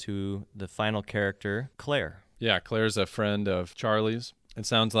introduced to the final character, Claire. Yeah, Claire's a friend of Charlie's, it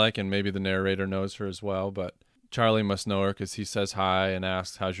sounds like, and maybe the narrator knows her as well, but Charlie must know her because he says hi and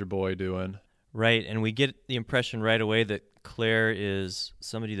asks, "How's your boy doing?" Right, and we get the impression right away that Claire is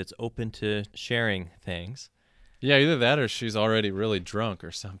somebody that's open to sharing things. Yeah, either that or she's already really drunk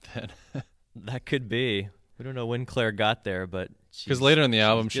or something. That could be. We don't know when Claire got there, but Because later in the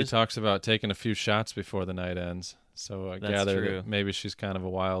album, she just- talks about taking a few shots before the night ends. So I That's gather true. that maybe she's kind of a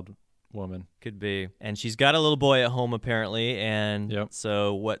wild woman. Could be. And she's got a little boy at home, apparently. And Yep.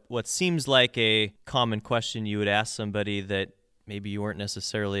 so what seems like a common question you would ask somebody that maybe you weren't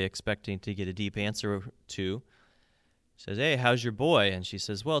necessarily expecting to get a deep answer to, says, "Hey, how's your boy?" And she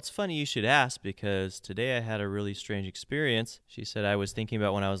says, "Well, it's funny you should ask because today I had a really strange experience." She said, "I was thinking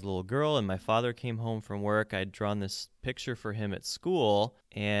about when I was a little girl and my father came home from work. I'd drawn this picture for him at school,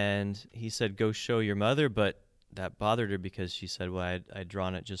 and he said, 'Go show your mother,' but that bothered her because she said, well, I'd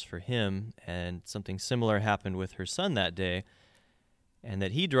drawn it just for him, and something similar happened with her son that day, and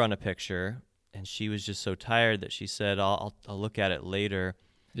that he'd drawn a picture, and she was just so tired that she said, I'll look at it later."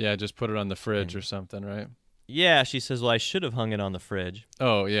 Yeah, just put it on the fridge or something, right? Yeah, she says, "Well, I should have hung it on the fridge."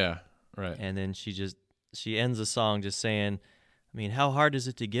 Oh, yeah, right. And then she ends the song just saying, I mean, how hard is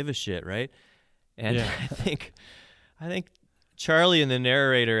it to give a shit, right? And Yeah. I think Charlie and the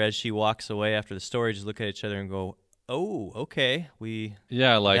narrator, as she walks away after the story, just look at each other and go, "Oh, okay,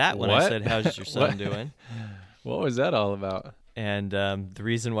 Yeah, like, that when what? I said, how's your son What? doing?" What was that all about? And the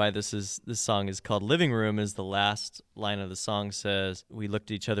reason why this song is called Living Room is the last line of the song says, "We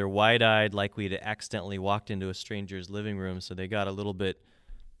looked at each other wide-eyed like we'd accidentally walked into a stranger's living room." So they got a little bit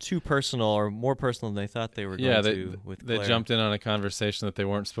too personal or more personal than they thought they were going Yeah, to with they Claire. jumped in on a conversation that they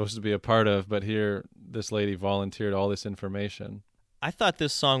weren't supposed to be a part of, but here this lady volunteered all this information. I thought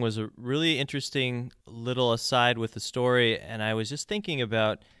this song was a really interesting little aside with the story, and I was just thinking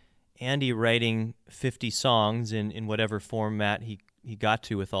about Andy writing 50 songs in whatever format he got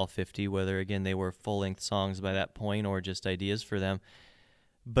to with all 50, whether, again, they were full-length songs by that point or just ideas for them.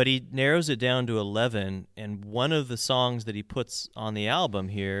 But he narrows it down to 11, and one of the songs that he puts on the album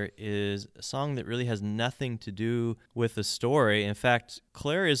here is a song that really has nothing to do with the story. In fact,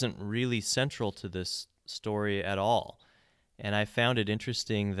 Claire isn't really central to this story at all. And I found it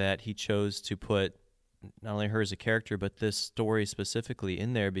interesting that he chose to put not only her as a character, but this story specifically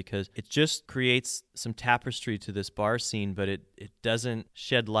in there, because it just creates some tapestry to this bar scene, but it doesn't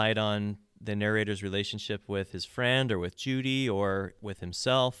shed light on the narrator's relationship with his friend or with Judy or with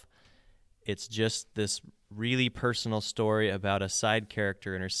himself. It's just this really personal story about a side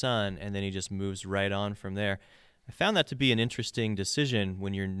character and her son, and then he just moves right on from there. I found that to be an interesting decision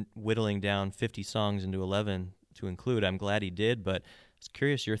when you're whittling down 50 songs into 11 to include. I'm glad he did, but I was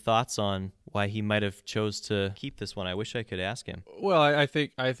curious your thoughts on why he might have chose to keep this one. I wish I could ask him. Well, I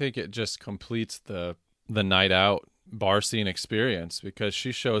think it just completes the night out bar scene experience, because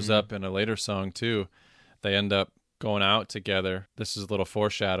she shows up in a later song too. They end up going out together. This is a little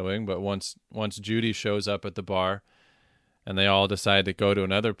foreshadowing, but once Judy shows up at the bar and they all decide to go to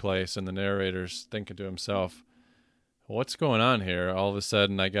another place, and the narrator's thinking to himself, what's going on here? All of a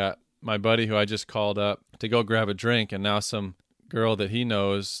sudden I got my buddy who I just called up to go grab a drink, and now some girl that he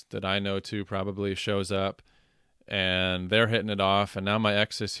knows, that I know too, probably shows up, and they're hitting it off, and now my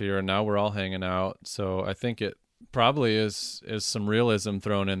ex is here, and now we're all hanging out. So I think it probably is some realism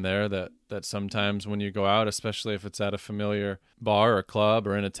thrown in there that sometimes when you go out, especially if it's at a familiar bar or club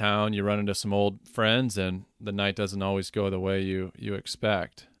or in a town, you run into some old friends and the night doesn't always go the way you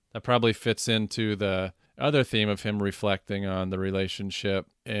expect. That probably fits into the other theme of him reflecting on the relationship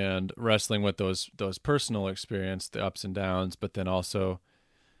and wrestling with those personal experience, the ups and downs, but then also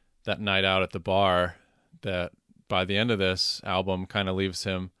that night out at the bar that by the end of this album kind of leaves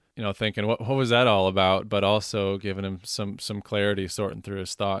him, thinking, what was that all about? But also giving him some clarity, sorting through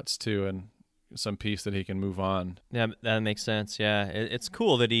his thoughts too, and some peace that he can move on. Yeah, that makes sense. Yeah, it's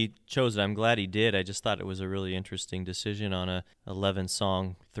cool that he chose it. I'm glad he did. I just thought it was a really interesting decision on a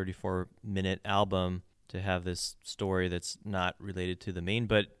 11-song, 34-minute album to have this story that's not related to the main.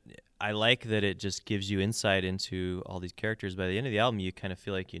 But I like that it just gives you insight into all these characters. By the end of the album, you kind of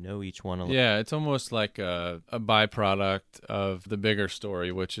feel like you know each one a little. Yeah, it's almost like a byproduct of the bigger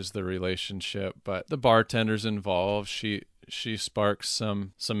story, which is the relationship. But the bartender's involved. She sparks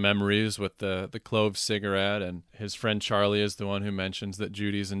some memories with the clove cigarette, and his friend Charlie is the one who mentions that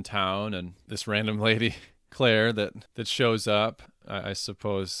Judy's in town, and this random lady, Claire, that shows up, I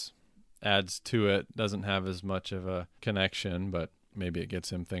suppose adds to it. Doesn't have as much of a connection, but maybe it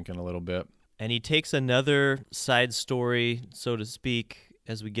gets him thinking a little bit. And he takes another side story, so to speak,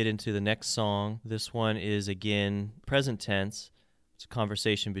 as we get into the next song. This one is, again, present tense. It's a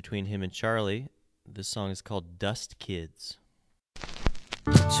conversation between him and Charlie. This song is called Dust Kids.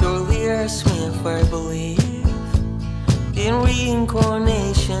 Charlie asked me if I believe in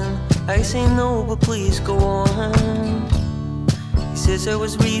reincarnation. I say no, but please go on. He says I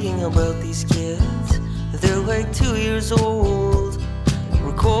was reading about these kids. They're like 2 years old,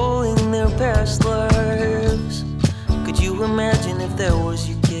 recalling their past lives. Could you imagine if that was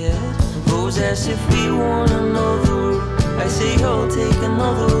your kid? Rose asks if we want another. I say I'll take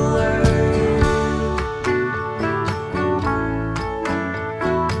another life.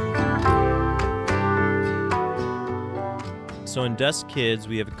 So in Dust Kids,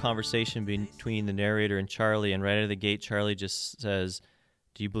 we have a conversation between the narrator and Charlie, and right out of the gate, Charlie just says,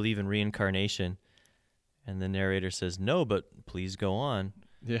 "Do you believe in reincarnation?" And the narrator says, "No, but please go on."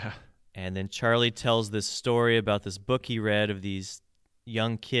 Yeah. And then Charlie tells this story about this book he read of these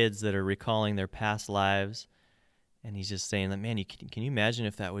young kids that are recalling their past lives. And he's just saying that, man, can you imagine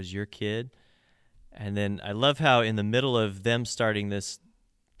if that was your kid? And then I love how in the middle of them starting this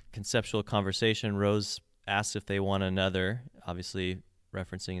conceptual conversation, Rose asks if they want another, obviously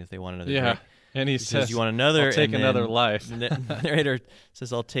referencing if they want another drink. And he says, "You want another?" I'll take another life. The narrator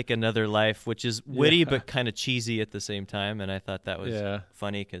says, "I'll take another life," which is witty but kind of cheesy at the same time. And I thought that was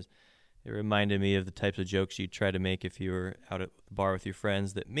funny because it reminded me of the types of jokes you'd try to make if you were out at the bar with your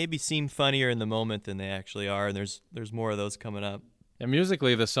friends that maybe seem funnier in the moment than they actually are. And there's more of those coming up. And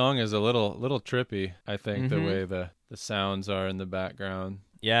musically, the song is a little trippy, I think, the way the sounds are in the background.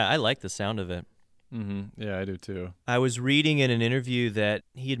 Yeah, I like the sound of it. Mm-hmm. Yeah, I do too. I was reading in an interview that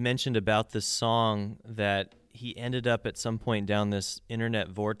he had mentioned about this song that he ended up at some point down this internet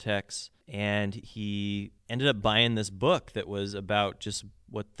vortex, and he ended up buying this book that was about just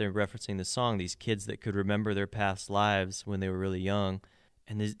what they're referencing the song, these kids that could remember their past lives when they were really young.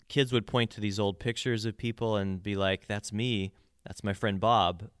 And the kids would point to these old pictures of people and be like, that's me, that's my friend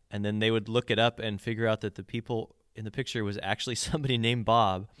Bob. And then they would look it up and figure out that the people in the picture was actually somebody named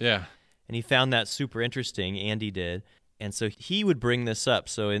Bob. Yeah. And he found that super interesting, Andy did. And so he would bring this up.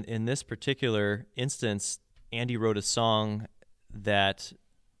 So in this particular instance, Andy wrote a song that,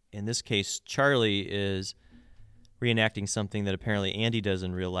 in this case, Charlie is reenacting something that apparently Andy does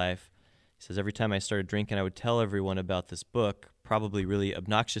in real life. He says, every time I started drinking, I would tell everyone about this book, probably really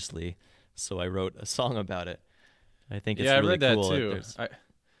obnoxiously, so I wrote a song about it. I think it's really cool. I read that too.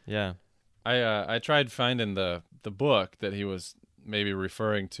 Yeah. I tried finding the book that he was maybe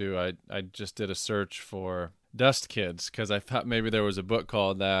referring to. I just did a search for Dust Kids because I thought maybe there was a book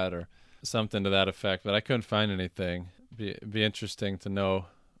called that or something to that effect, but I couldn't find anything. Be interesting to know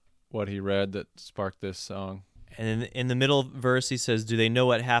what he read that sparked this song. And in the middle verse, he says, do they know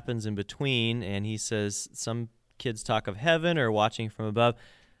what happens in between? And he says, some kids talk of heaven or watching from above.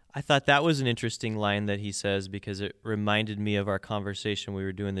 I thought that was an interesting line that he says because it reminded me of our conversation. We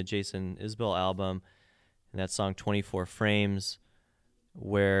were doing the Jason Isbell album and that song 24 Frames,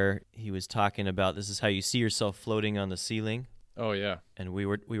 where he was talking about this is how you see yourself floating on the ceiling. Oh, yeah. And we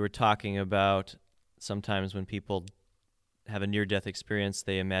were talking about sometimes when people have a near-death experience,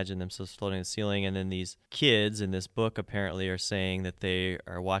 they imagine themselves floating on the ceiling, and then these kids in this book apparently are saying that they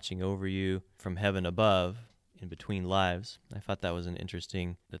are watching over you from heaven above in between lives. I thought that was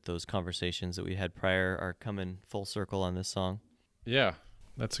interesting that those conversations that we had prior are coming full circle on this song. Yeah,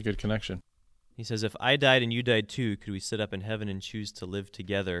 that's a good connection. He says, if I died and you died too, could we sit up in heaven and choose to live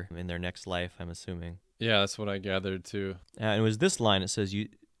together in their next life, I'm assuming. Yeah, that's what I gathered too. And it was this line, it says,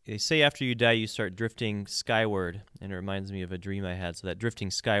 they say after you die you start drifting skyward, and it reminds me of a dream I had. So that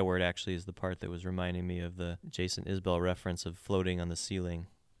drifting skyward actually is the part that was reminding me of the Jason Isbell reference of floating on the ceiling.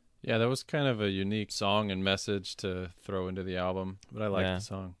 Yeah, that was kind of a unique song and message to throw into the album, but I like the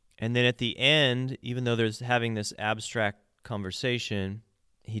song. And then at the end, even though there's having this abstract conversation,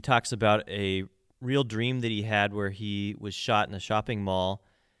 he talks about a real dream that he had where he was shot in a shopping mall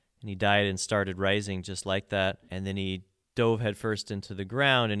and he died and started rising just like that. And then he dove headfirst into the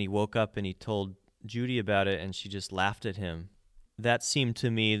ground and he woke up and he told Judy about it and she just laughed at him. That seemed to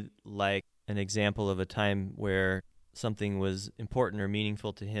me like an example of a time where something was important or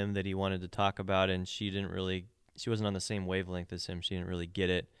meaningful to him that he wanted to talk about, and she wasn't on the same wavelength as him. She didn't really get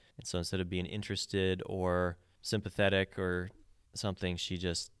it. And so instead of being interested or sympathetic or something, she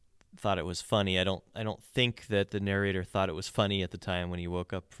just thought it was funny. I don't think that the narrator thought it was funny at the time when he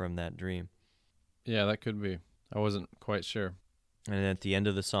woke up from that dream. Yeah, that could be. I wasn't quite sure. And at the end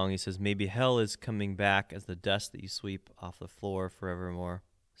of the song, he says, maybe hell is coming back as the dust that you sweep off the floor forevermore.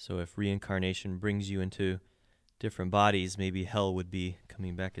 So if reincarnation brings you into different bodies, maybe hell would be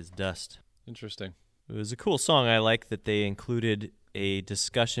coming back as dust. Interesting. It was a cool song. I like that they included a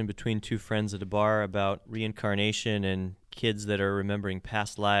discussion between two friends at a bar about reincarnation and kids that are remembering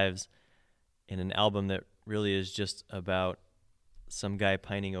past lives in an album that really is just about some guy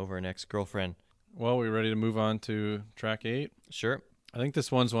pining over an ex-girlfriend. Well, we ready to move on to track 8? Sure. I think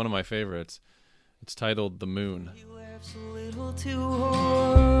this one's one of my favorites. It's titled The Moon. He laughs a little too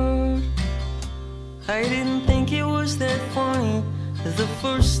hard. I didn't think it was that funny the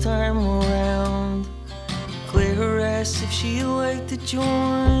first time around. Claire asked if she'd like to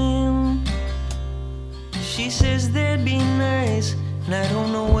join. She says that'd be nice, and I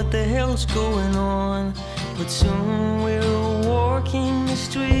don't know what the hell's going on. But soon we're walking the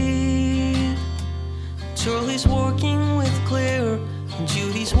street. Charlie's walking with Claire, and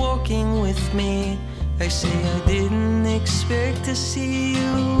Judy's walking with me. I say I didn't expect to see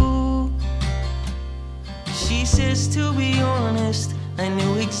you. She says, to be honest, I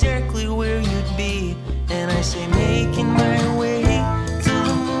knew exactly where you'd be. And I say, making my way to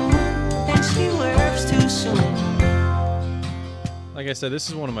the moon, and she laughs too soon. Like I said, this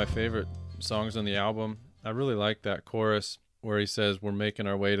is one of my favorite songs on the album. I really like that chorus where he says, we're making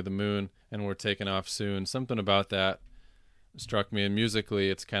our way to the moon and we're taking off soon. Something about that struck me, and musically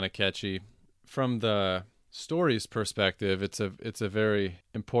it's kind of catchy. From the story's perspective, it's a very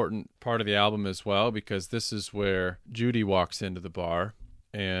important part of the album as well, because this is where Judy walks into the bar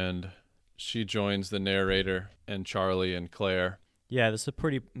and she joins the narrator and Charlie and Claire. Yeah, this is a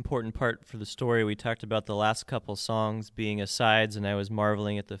pretty important part for the story. We talked about the last couple songs being asides, and I was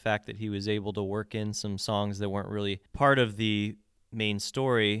marveling at the fact that he was able to work in some songs that weren't really part of the main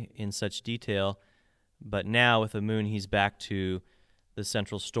story in such detail. But now with The Moon, he's back to the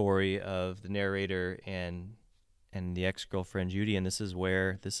central story of the narrator and and the ex-girlfriend Judy, and this is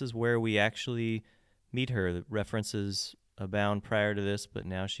where we actually meet her. The references abound prior to this, but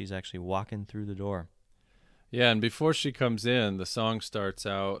now she's actually walking through the door. Yeah, and before she comes in, the song starts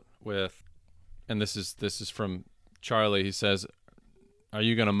out with, and this is from Charlie. He says, "Are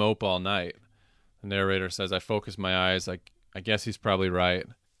you gonna mope all night?" The narrator says, "I focus my eyes. I guess he's probably right."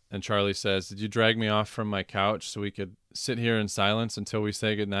 And Charlie says, "Did you drag me off from my couch so we could sit here in silence until we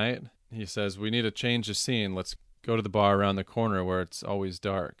say goodnight?" He says, "We need to change the scene. Let's go to the bar around the corner where it's always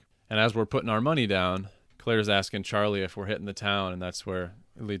dark." And as we're putting our money down, Claire's asking Charlie if we're hitting the town, and that's where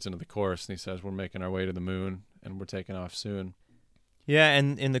it leads into the chorus. And he says, "We're making our way to the moon, and we're taking off soon." Yeah,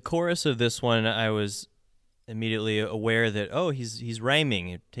 and in the chorus of this one, I was immediately aware that, oh, he's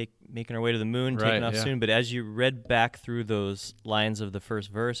rhyming, making our way to the moon, taking off soon. But as you read back through those lines of the first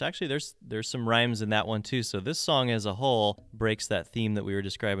verse, actually there's some rhymes in that one too. So this song as a whole breaks that theme that we were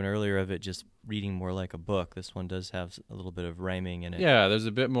describing earlier of it just reading more like a book. This one does have a little bit of rhyming in it. Yeah, there's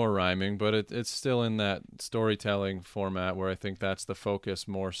a bit more rhyming, but it's still in that storytelling format where I think that's the focus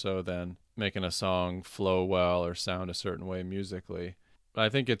more so than making a song flow well or sound a certain way musically. But I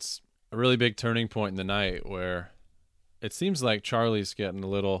think it's a really big turning point in the night where it seems like Charlie's getting a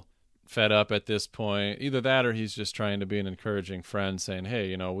little fed up at this point. Either that or he's just trying to be an encouraging friend saying, "Hey,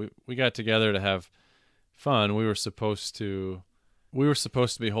 you know, we got together to have fun. We were supposed to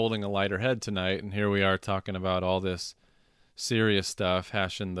be holding a lighter head tonight, and here we are talking about all this serious stuff,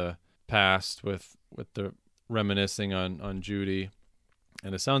 hashing the past with the reminiscing on Judy."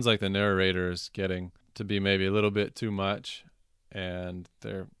 And it sounds like the narrator is getting to be maybe a little bit too much, and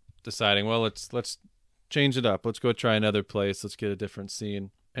they're deciding, well, let's change it up. Let's go try another place. Let's get a different scene.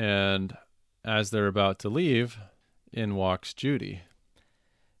 And as they're about to leave, in walks Judy.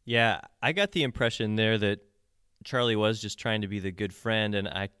 Yeah, I got the impression there that Charlie was just trying to be the good friend, and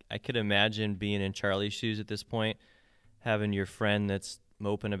I could imagine being in Charlie's shoes at this point, having your friend that's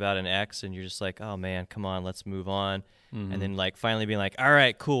moping about an ex, and you're just like, oh man, come on, let's move on. Mm-hmm. And then like finally being like, all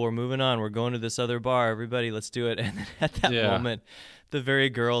right, cool, we're moving on. We're going to this other bar. Everybody, let's do it. And then at that moment, the very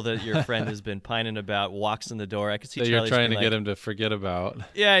girl that your friend has been pining about walks in the door. I could see Charlie. You're trying to get him to forget about.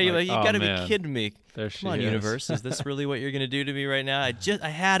 Yeah, you're like, you got to be kidding me. There Come on, universe. Is this really what you're going to do to me right now? I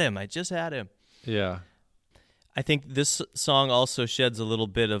had him. I just had him. Yeah. I think this song also sheds a little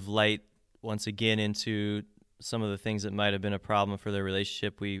bit of light once again into some of the things that might have been a problem for their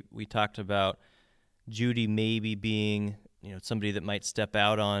relationship. We talked about Judy maybe being, somebody that might step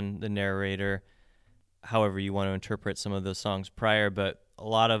out on the narrator, however you want to interpret some of those songs prior, but a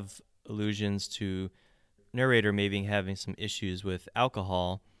lot of allusions to narrator maybe having some issues with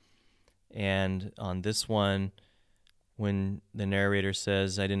alcohol. And on this one, when the narrator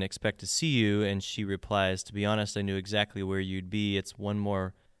says, "I didn't expect to see you," and she replies, "To be honest, I knew exactly where you'd be," it's one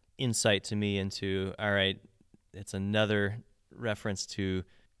more insight to me into, all right, it's another reference to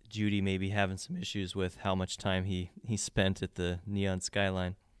Judy maybe having some issues with how much time he spent at the neon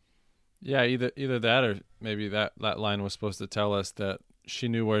skyline. Yeah, either that or maybe that line was supposed to tell us that she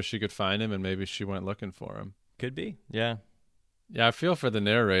knew where she could find him and maybe she went looking for him. Could be, yeah. Yeah, I feel for the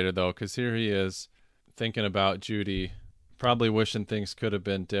narrator, though, because here he is thinking about Judy, probably wishing things could have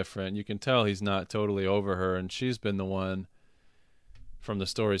been different. You can tell he's not totally over her, and she's been the one from the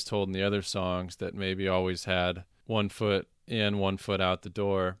stories told in the other songs that maybe always had one foot in, 1 foot out the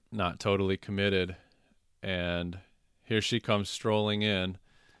door, not totally committed. And here she comes strolling in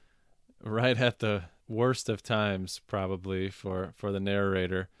right at the worst of times, probably, for the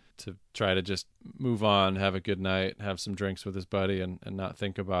narrator to try to just move on, have a good night, have some drinks with his buddy, and not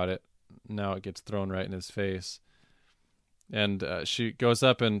think about it. Now it gets thrown right in his face. And she goes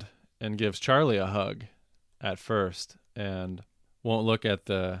up and gives Charlie a hug at first and won't look at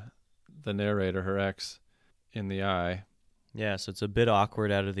the narrator, her ex, in the eye. Yeah, so it's a bit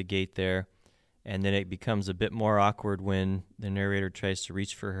awkward out of the gate there. And then it becomes a bit more awkward when the narrator tries to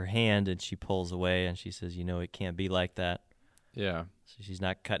reach for her hand and she pulls away and she says, it can't be like that. Yeah. So she's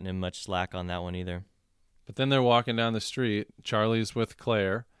not cutting him much slack on that one either. But then they're walking down the street. Charlie's with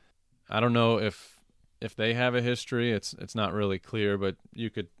Claire. I don't know if they have a history. It's not really clear, but you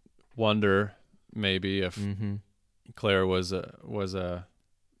could wonder maybe if Claire was a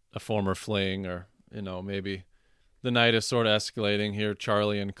former fling, or maybe the night is sort of escalating here.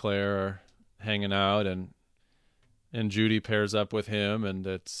 Charlie and Claire are hanging out, and Judy pairs up with him, and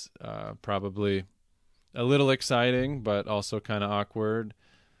it's probably a little exciting, but also kind of awkward,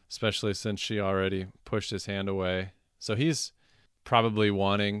 especially since she already pushed his hand away. So he's probably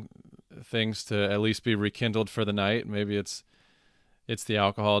wanting things to at least be rekindled for the night. Maybe it's the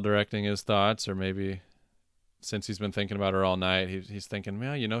alcohol directing his thoughts, or maybe since he's been thinking about her all night, he's thinking,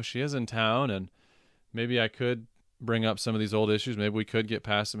 well, she is in town, and maybe I could bring up some of these old issues. Maybe we could get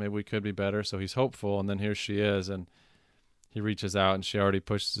past it. Maybe we could be better. So he's hopeful. And then here she is, and he reaches out and she already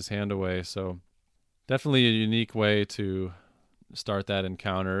pushes his hand away. So definitely a unique way to start that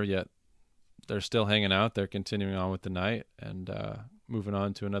encounter, yet they're still hanging out. They're continuing on with the night and moving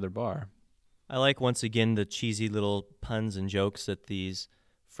on to another bar. I like, once again, the cheesy little puns and jokes that these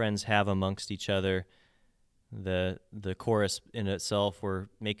friends have amongst each other. The chorus in itself, we're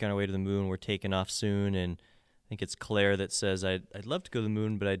making our way to the moon, we're taking off soon, and I think it's Claire that says, I'd love to go to the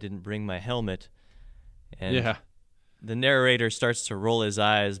moon, but I didn't bring my helmet. And Yeah. the narrator starts to roll his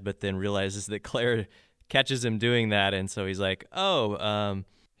eyes, but then realizes that Claire catches him doing that, and so he's like,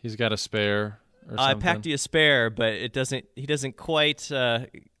 He's got a spare or I something. packed you a spare, but he doesn't quite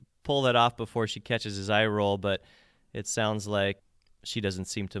pull that off before she catches his eye roll, but it sounds like she doesn't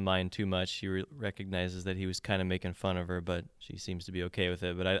seem to mind too much. She recognizes that he was kind of making fun of her, but she seems to be okay with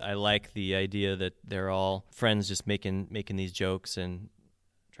it. But I like the idea that they're all friends just making these jokes and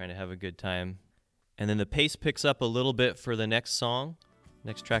trying to have a good time. And then the pace picks up a little bit for the next song.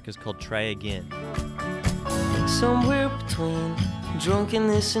 Next track is called Try Again. Somewhere between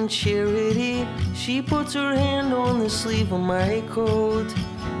drunkenness and charity, she puts her hand on the sleeve of my coat.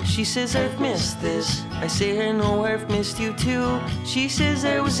 She says, I've missed this. I say, I know I've missed you too. She says,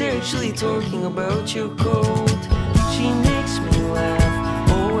 I was actually talking about your coat. She makes me laugh.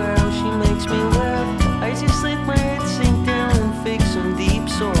 Oh wow, she makes me laugh. I just let my head sink down and fake some deep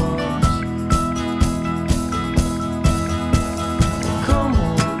songs. Come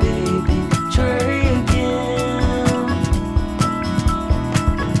on, baby, try again.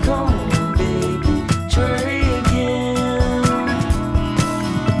 Come on, baby, try again.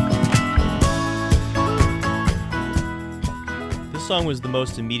 This song was the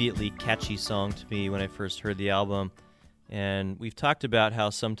most immediately catchy song to me when I first heard the album. And we've talked about how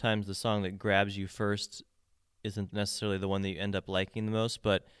sometimes the song that grabs you first isn't necessarily the one that you end up liking the most.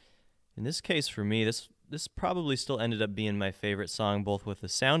 But in this case, for me, this probably still ended up being my favorite song, both with the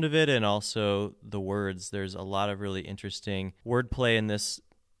sound of it and also the words. There's a lot of really interesting wordplay in this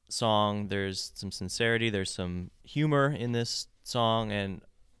song. There's some sincerity. There's some humor in this song. And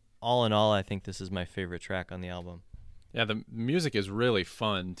all in all, I think this is my favorite track on the album. Yeah, the music is really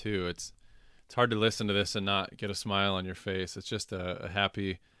fun, too. It's hard to listen to this and not get a smile on your face. It's just a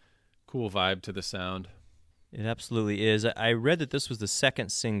happy, cool vibe to the sound. It absolutely is. I read that this was the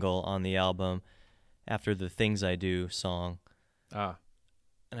second single on the album after the Things I Do song. Ah,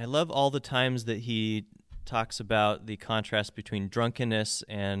 And I love all the times that he talks about the contrast between drunkenness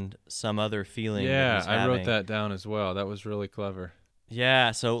and some other feeling that yeah, he's I having. wrote that down as well. That was really clever.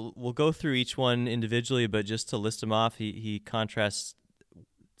 Yeah, so we'll go through each one individually, but just to list them off, he contrasts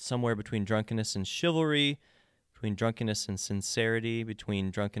somewhere between drunkenness and chivalry, between drunkenness and sincerity,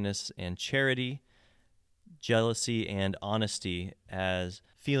 between drunkenness and charity, jealousy and honesty as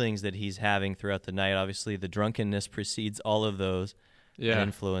feelings that he's having throughout the night. Obviously, the drunkenness precedes all of those Yeah, and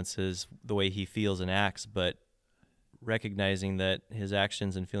influences the way he feels and acts, but recognizing that his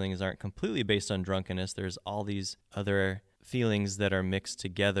actions and feelings aren't completely based on drunkenness, there's all these other feelings that are mixed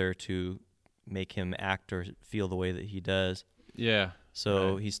together to make him act or feel the way that he does. yeah.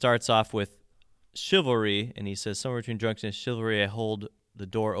 So Right. he starts off with chivalry, and he says, somewhere between drunkenness and chivalry, I hold the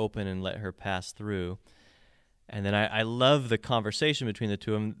door open and let her pass through. And then I love the conversation between the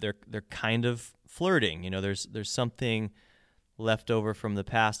two of them. They're kind of flirting. You know, there's something left over from the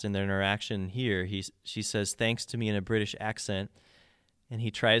past in their interaction here. She says, thanks to me in a British accent, and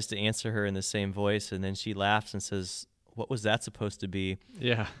he tries to answer her in the same voice, and then she laughs and says, what was that supposed to be?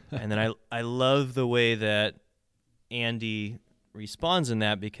 Yeah. And then I love the way that Andy responds in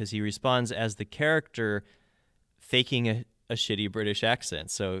that, because he responds as the character faking a shitty British accent.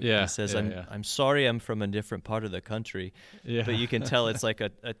 So Yeah, he says, yeah. I'm sorry I'm from a different part of the country. Yeah. But you can tell it's like a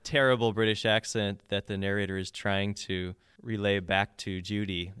terrible British accent that the narrator is trying to relay back to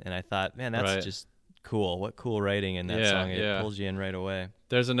Judy. And I thought, man, that's Right. just cool. What cool writing in that Yeah, song. It yeah. pulls you in right away.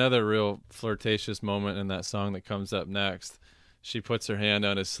 There's another real flirtatious moment in that song that comes up next. She puts her hand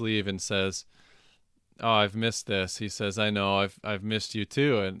on his sleeve and says, "Oh, I've missed this." He says, "I know, I've missed you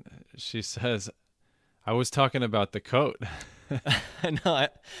too." And she says, "I was talking about the coat." No,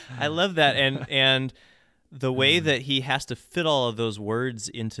 I love that, and the way that he has to fit all of those words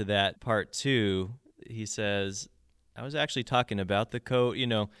into that part too. He says, "I was actually talking about the coat." You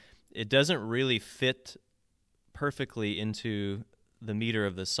know, it doesn't really fit perfectly into the meter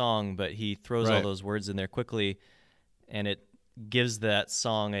of the song, but he throws all Right. those words in there quickly, and it gives that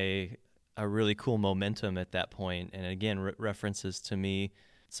song a really cool momentum at that point. And again, references to me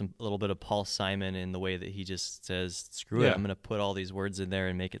a little bit of Paul Simon in the way that he just says, screw it, Yeah. I'm going to put all these words in there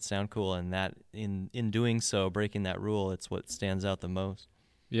and make it sound cool. And that in doing so, breaking that rule, it's what stands out the most.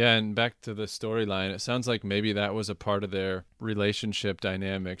 Yeah, and back to the storyline, it sounds like maybe that was a part of their relationship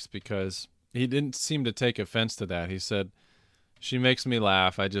dynamics, because he didn't seem to take offense to that. He said, she makes me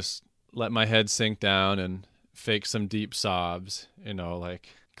laugh. I just let my head sink down and fake some deep sobs. Like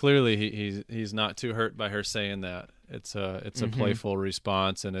clearly he's not too hurt by her saying that. It's a playful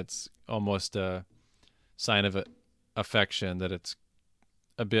response, and it's almost a sign of affection, that it's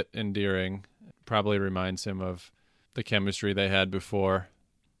a bit endearing. Probably reminds him of the chemistry they had before.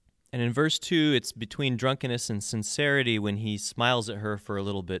 And in verse 2, it's between drunkenness and sincerity when he smiles at her for a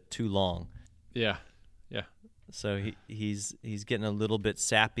little bit too long. Yeah. So he's getting a little bit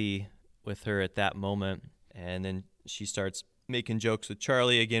sappy with her at that moment. And then she starts making jokes with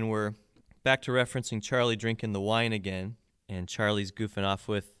Charlie again. We're back to referencing Charlie drinking the wine again. And Charlie's goofing off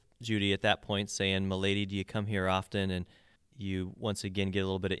with Judy at that point, saying, "Milady, do you come here often?" And you once again get a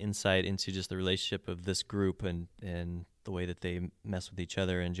little bit of insight into just the relationship of this group and the way that they mess with each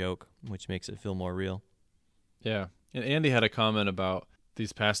other and joke, which makes it feel more real. Yeah. And Andy had a comment about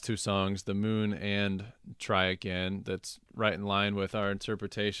these past two songs, The Moon and Try Again, that's right in line with our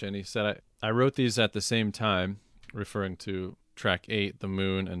interpretation. He said, I wrote these at the same time, referring to track 8, The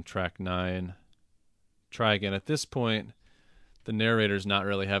Moon, and track 9, Try Again. At this point, the narrator's not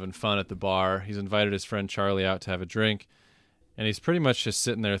really having fun at the bar. He's invited his friend Charlie out to have a drink, and he's pretty much just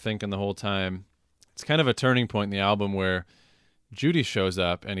sitting there thinking the whole time. It's kind of a turning point in the album where Judy shows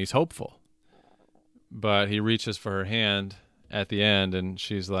up and he's hopeful, but he reaches for her hand at the end and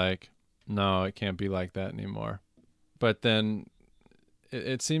she's like, no, it can't be like that anymore. But then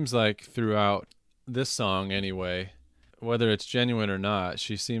it seems like throughout this song anyway, whether it's genuine or not,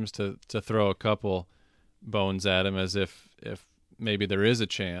 she seems to throw a couple bones at him as if maybe there is a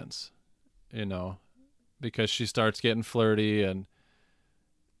chance, because she starts getting flirty and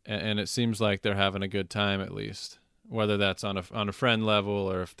it seems like they're having a good time, at least, whether that's on a friend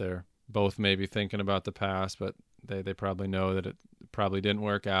level or if they're both maybe thinking about the past, but they probably know that it probably didn't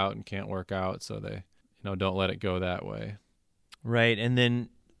work out and can't work out, so they don't let it go that way. Right. And then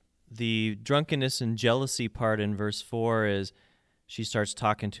the drunkenness and jealousy part in verse 4 is she starts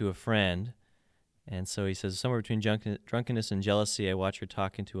talking to a friend, and so he says, somewhere between drunkenness and jealousy, I watch her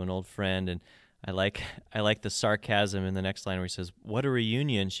talking to an old friend. And I like the sarcasm in the next line where he says, what a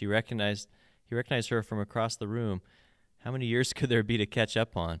reunion. He recognized her from across the room. How many years could there be to catch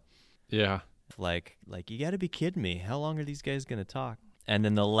up on? Yeah. Like you got to be kidding me. How long are these guys going to talk? And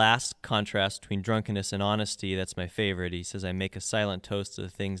then the last contrast between drunkenness and honesty, that's my favorite. He says, I make a silent toast to the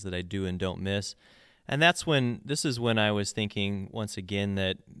things that I do and don't miss. And this is when I was thinking once again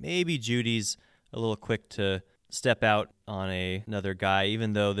that maybe Judy's a little quick to step out on another guy,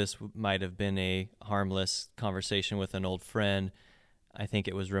 even though this might have been a harmless conversation with an old friend. I think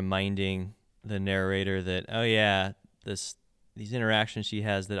it was reminding the narrator that, oh yeah, these interactions she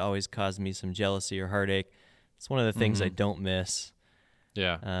has that always cause me some jealousy or heartache, it's one of the things I don't miss.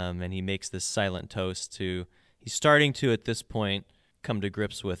 Yeah. And he makes this silent toast to, he's starting to, at this point, come to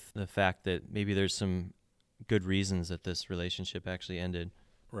grips with the fact that maybe there's some good reasons that this relationship actually ended.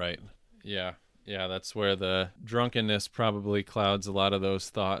 Right. Yeah. Yeah, that's where the drunkenness probably clouds a lot of those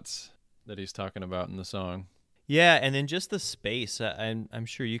thoughts that he's talking about in the song. Yeah, and then just the space. I'm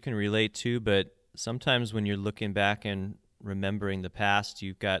sure you can relate too, but sometimes when you're looking back and remembering the past,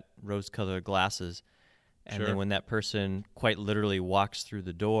 you've got rose-colored glasses. And Sure. then when that person quite literally walks through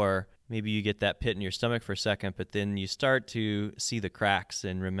the door, maybe you get that pit in your stomach for a second, but then you start to see the cracks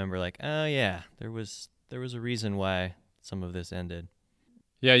and remember like, oh yeah, there was a reason why some of this ended.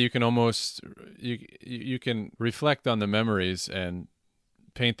 Yeah, you can almost you can reflect on the memories and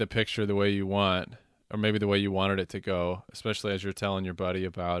paint the picture the way you want, or maybe the way you wanted it to go, especially as you're telling your buddy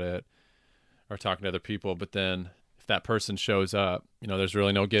about it or talking to other people. But then if that person shows up, there's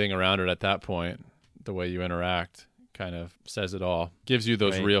really no getting around it at that point. The way you interact kind of says it all. Gives you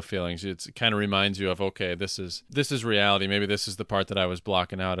those Right. real feelings. It kind of reminds you of, okay, this is reality. Maybe this is the part that I was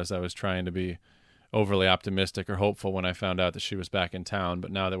blocking out as I was trying to be overly optimistic or hopeful when I found out that she was back in town.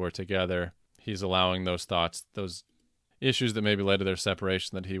 But now that we're together, he's allowing those thoughts, those issues that maybe led to their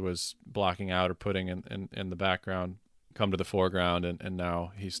separation that he was blocking out or putting in the background, come to the foreground, and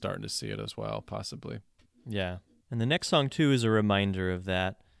now he's starting to see it as well, possibly. Yeah. And the next song, too, is a reminder of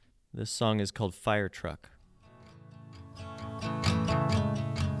that. This song is called Fire Truck.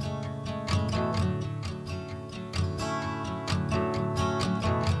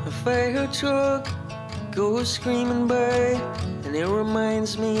 A fire truck goes screaming by, and it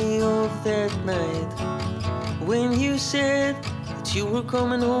reminds me of that night when you said that that you were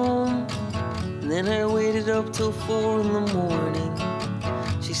coming home. And then I waited up till 4 in the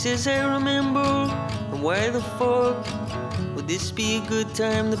morning. She says, I remember, and why the fuck would this be a good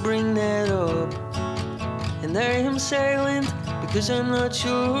time to bring that up? And I am silent because I'm not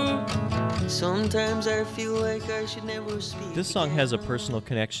sure. Sometimes I feel like I should never speak. This song has a personal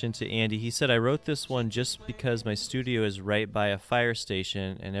connection to Andy. He said, I wrote this one just because my studio is right by a fire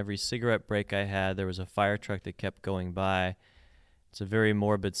station, and every cigarette break I had, there was a fire truck that kept going by. It's a very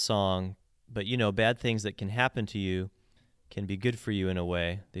morbid song, but you know, bad things that can happen to you can be good for you in a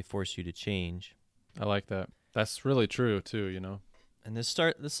way. They force you to change. I like that. That's really true too, you know. And this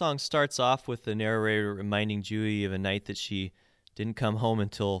song starts off with the narrator reminding Judy of a night that she didn't come home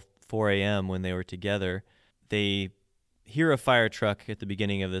until 4 a.m. when they were together. They hear a fire truck at the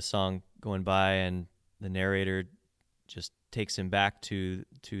beginning of this song going by, and the narrator just takes him back to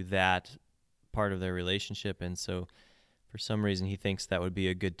that part of their relationship. And so for some reason he thinks that would be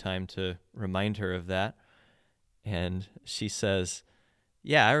a good time to remind her of that. And she says,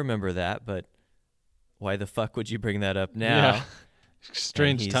 yeah, I remember that, but why the fuck would you bring that up now? Yeah.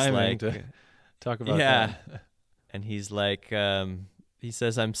 Strange timing to talk about that. And he's like, he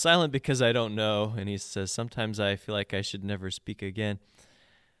says, I'm silent because I don't know. And he says, sometimes I feel like I should never speak again.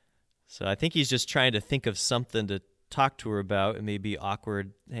 So I think he's just trying to think of something to talk to her about. It may be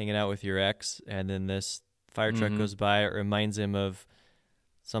awkward hanging out with your ex, and then this fire truck goes by. It reminds him of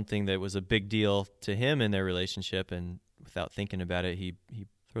something that was a big deal to him in their relationship, and without thinking about it, he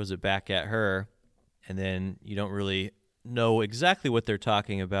throws it back at her. And then you don't really know exactly what they're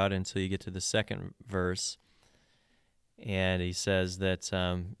talking about until you get to the second verse. And he says that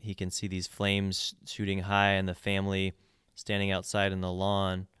he can see these flames shooting high and the family standing outside in the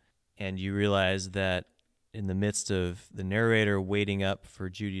lawn. And you realize that in the midst of the narrator waiting up for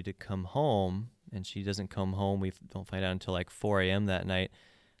Judy to come home, and she doesn't come home, we don't find out until like 4 a.m. that night,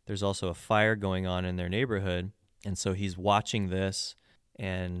 there's also a fire going on in their neighborhood. And so he's watching this,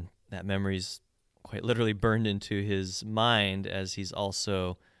 and that memory's quite literally burned into his mind as he's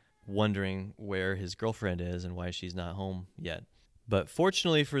also wondering where his girlfriend is and why she's not home yet. But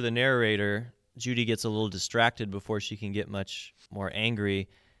fortunately for the narrator, Judy gets a little distracted before she can get much more angry,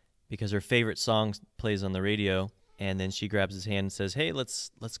 because her favorite song plays on the radio, and then she grabs his hand and says, hey,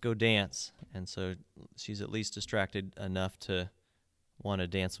 let's go dance. And so she's at least distracted enough to want to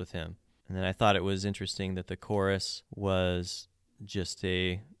dance with him. And then I thought it was interesting that the chorus was just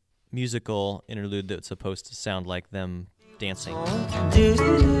a musical interlude that's supposed to sound like them dancing.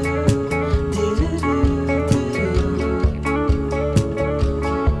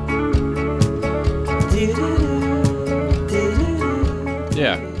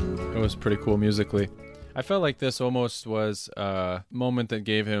 Yeah, it was pretty cool musically. I felt like this almost was a moment that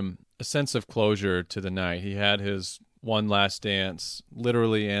gave him a sense of closure to the night. He had his one last dance,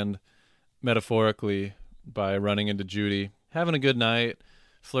 literally and metaphorically, by running into Judy, having a good night,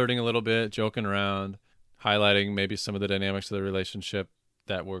 flirting a little bit, joking around, highlighting maybe some of the dynamics of the relationship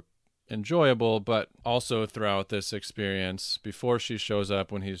that were enjoyable, but also throughout this experience, before she shows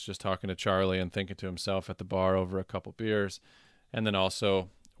up, when he's just talking to Charlie and thinking to himself at the bar over a couple beers, and then also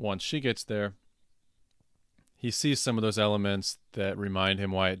once she gets there, he sees some of those elements that remind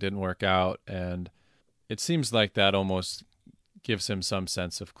him why it didn't work out, and it seems like that almost gives him some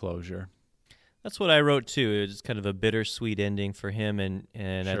sense of closure. That's what I wrote too. It was kind of a bittersweet ending for him, and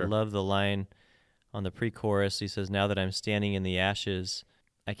Sure. I love the line on the pre-chorus. He says, now that I'm standing in the ashes,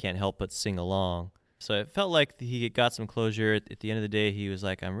 I can't help but sing along. So it felt like he got some closure. At the end of the day, he was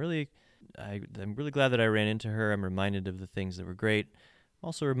like, I'm really glad that I ran into her. I'm reminded of the things that were great. I'm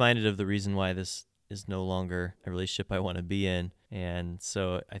also reminded of the reason why this is no longer a relationship I want to be in. And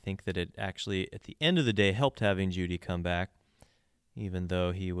so I think that it actually, at the end of the day, helped having Judy come back, even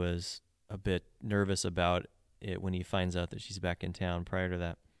though he was a bit nervous about it when he finds out that she's back in town prior to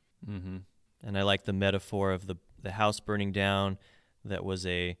that. Mm-hmm. And I like the metaphor of the house burning down. That was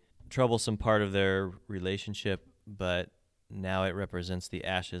a troublesome part of their relationship, but now it represents the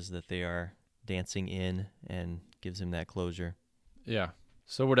ashes that they are dancing in and gives him that closure. Yeah.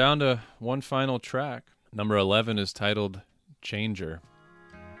 So we're down to one final track. Number 11 is titled Changer.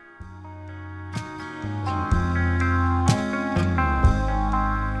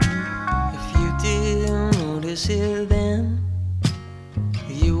 If you didn't notice it then,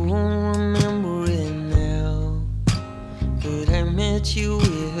 you won't remember it now. But I met you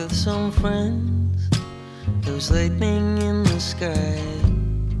with some friends. There was lightning in the sky.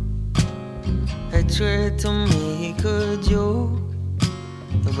 I tried to make a joke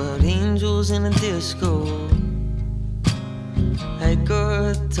about angels in a disco. I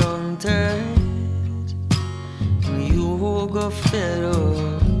got tongue-tied, and you all got fed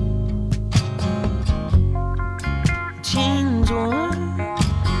up. Change one,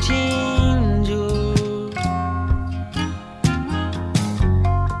 change yours.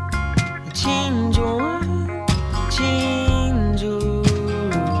 Change one, change yours.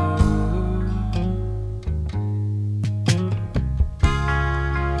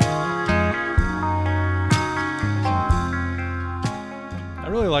 I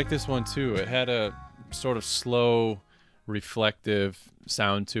really like this one too. It had a sort of slow, reflective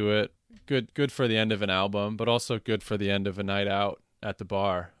sound to it. Good for the end of an album, but also good for the end of a night out at the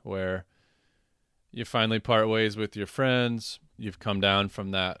bar where you finally part ways with your friends. You've come down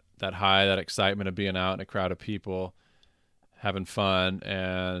from that high, that excitement of being out in a crowd of people, having fun,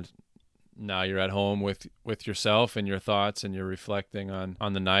 and now you're at home with yourself and your thoughts, and you're reflecting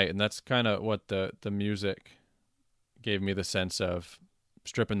on the night. And that's kind of what the music gave me the sense of.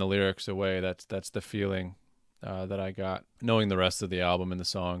 Stripping the lyrics away, that's the feeling that I got, knowing the rest of the album and the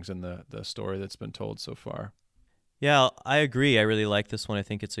songs and the story that's been told so far. Yeah, I agree. I really like this one. I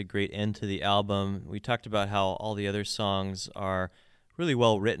think it's a great end to the album. We talked about how all the other songs are really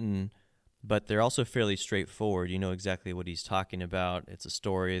well written, but they're also fairly straightforward. You know exactly what he's talking about. It's a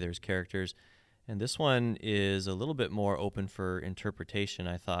story, there's characters. And this one is a little bit more open for interpretation,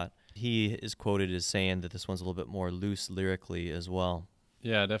 I thought. He is quoted as saying that this one's a little bit more loose lyrically as well.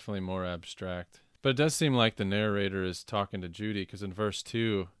 Yeah, definitely more abstract. But it does seem like the narrator is talking to Judy, because in verse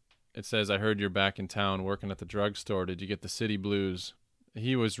 2, it says, "I heard you're back in town working at the drugstore. Did you get the city blues?"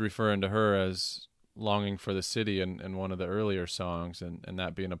 He was referring to her as longing for the city in one of the earlier songs, and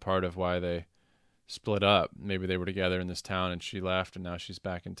that being a part of why they split up. Maybe they were together in this town and she left and now she's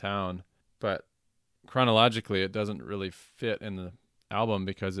back in town. But chronologically, it doesn't really fit in the album,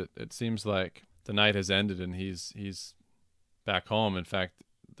 because it seems like the night has ended and he's back home. In fact,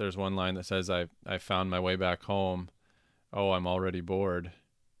 there's one line that says, I found my way back home. Oh, I'm already bored.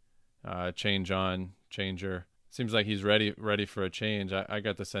 Change on, changer. Seems like he's ready for a change. I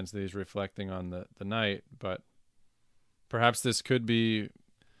got the sense that he's reflecting on the night, but perhaps this could be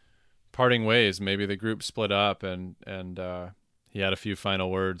parting ways. Maybe the group split up and he had a few final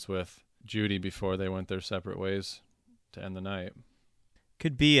words with Judy before they went their separate ways to end the night.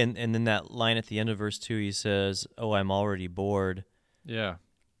 Could be, and then that line at the end of verse 2, he says, "Oh, I'm already bored." Yeah.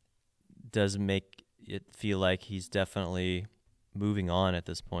 Does make it feel like he's definitely moving on at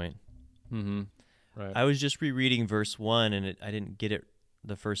this point. Mm-hmm. Right. I was just rereading verse 1, and I didn't get it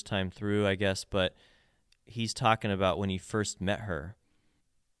the first time through, I guess, but he's talking about when he first met her.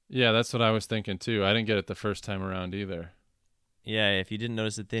 Yeah, that's what I was thinking too. I didn't get it the first time around either. Yeah, if you didn't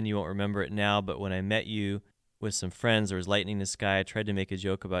notice it then, you won't remember it now, but when I met you with some friends, there was lightning in the sky. I tried to make a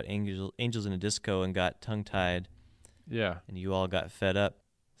joke about angels in a disco and got tongue-tied. Yeah. And you all got fed up.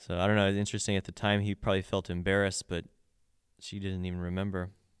 So I don't know, it's interesting. At the time, he probably felt embarrassed, but she didn't even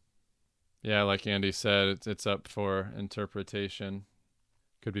remember. Yeah, like Andy said, it's up for interpretation.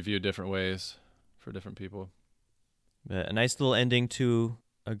 Could be viewed different ways for different people. But a nice little ending to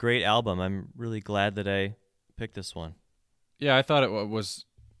a great album. I'm really glad that I picked this one. Yeah, I thought it was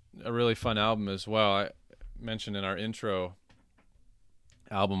a really fun album as well. I mentioned in our intro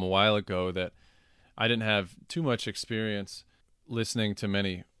album a while ago that I didn't have too much experience listening to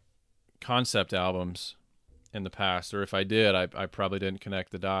many concept albums in the past, or if I did, I probably didn't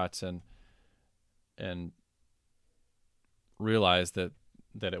connect the dots and realize that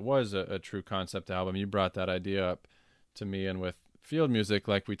it was a true concept album. You brought that idea up to me, and with Field Music,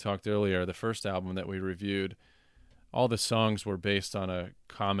 like we talked earlier, the first album that we reviewed, all the songs were based on a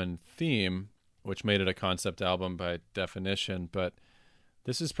common theme, which made it a concept album by definition. But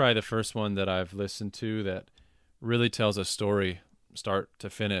this is probably the first one that I've listened to that really tells a story start to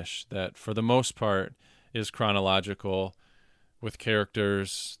finish, that for the most part is chronological, with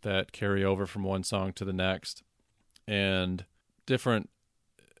characters that carry over from one song to the next, and different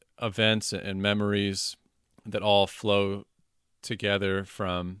events and memories that all flow together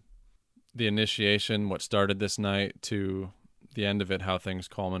from the initiation, what started this night, to the end of it, how things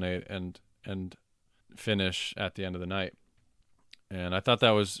culminate and finish at the end of the night. And I thought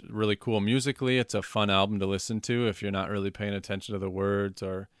that was really cool. Musically, it's a fun album to listen to if you're not really paying attention to the words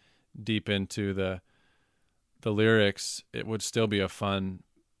or deep into the lyrics. It would still be a fun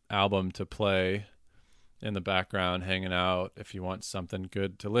album to play in the background, hanging out. If you want something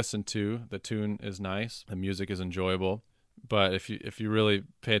good to listen to, the tune is nice, the music is enjoyable. But if you really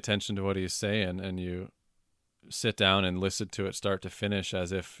pay attention to what he's saying and you sit down and listen to it start to finish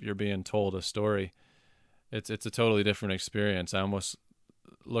as if you're being told a story, it's a totally different experience. I almost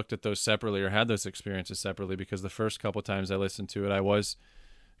looked at those separately, or had those experiences separately, because the first couple times I listened to it, I was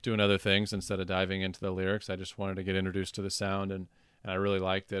doing other things instead of diving into the lyrics. I just wanted to get introduced to the sound, and I really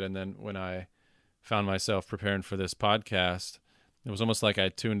liked it. And then when I found myself preparing for this podcast, it was almost like I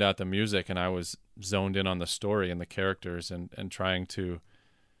tuned out the music and I was zoned in on the story and the characters and trying to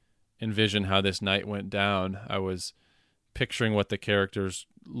envision how this night went down. I was picturing what the characters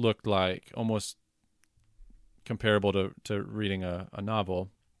looked like, almost comparable to reading a novel,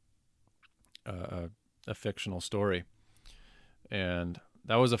 a fictional story. And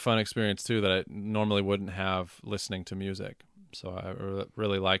that was a fun experience too that I normally wouldn't have listening to music. So I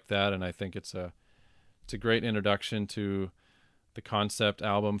really like that, and I think it's a great introduction to the concept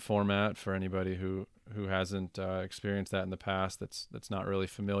album format for anybody who hasn't experienced that in the past, that's not really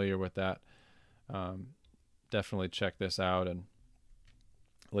familiar with that. Definitely check this out and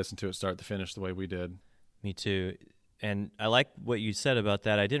listen to it start to finish the way we did. Me too. And I like what you said about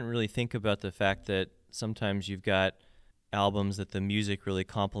that. I didn't really think about the fact that sometimes you've got albums that the music really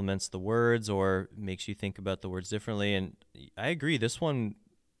complements the words or makes you think about the words differently. And I agree. This one,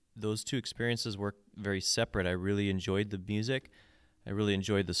 those two experiences work very separate. I really enjoyed the music. I really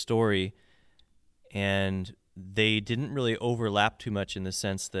enjoyed the story. And they didn't really overlap too much in the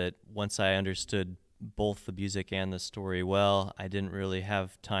sense that once I understood both the music and the story well, I didn't really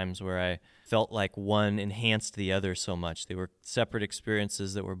have times where I felt like one enhanced the other so much. They were separate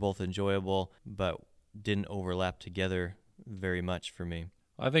experiences that were both enjoyable, but didn't overlap together very much for me.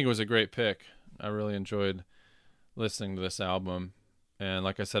 I think it was a great pick. I really enjoyed listening to this album. And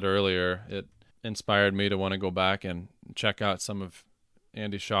like I said earlier, it inspired me to want to go back and check out some of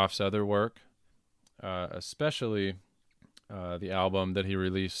Andy Schaaf's other work, especially the album that he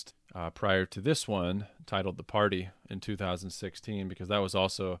released prior to this one, titled The Party, in 2016, because that was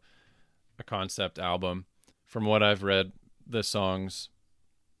also a concept album. From what I've read, the songs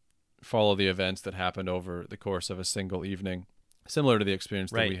follow the events that happened over the course of a single evening, similar to the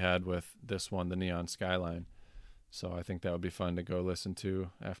experience that we had with this one, The Neon Skyline. So I think that would be fun to go listen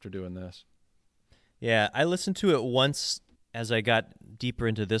to after doing this. Yeah, I listened to it once. As I got deeper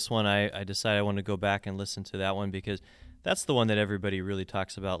into this one, I decided I wanted to go back and listen to that one because that's the one that everybody really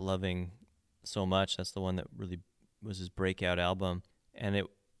talks about loving so much. That's the one that really was his breakout album. And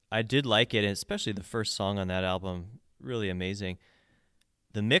I did like it, and especially the first song on that album, really amazing.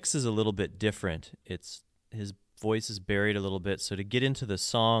 The mix is a little bit different. His voice is buried a little bit, so to get into the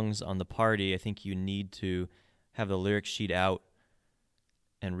songs on The Party, I think you need to have the lyric sheet out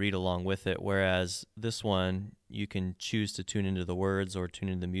and read along with it, whereas this one, you can choose to tune into the words or tune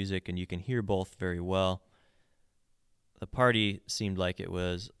into the music, and you can hear both very well. The Party seemed like it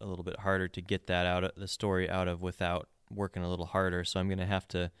was a little bit harder to get that the story out of without working a little harder, so I'm going to have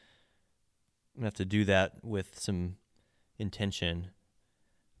to do that with some intention,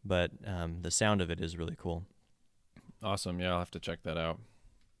 but the sound of it is really cool. Awesome. Yeah, I'll have to check that out.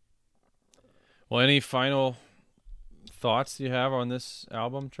 Well, any final thoughts you have on this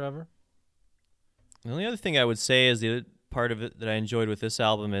album, Trevor? The only other thing I would say is the other part of it that I enjoyed with this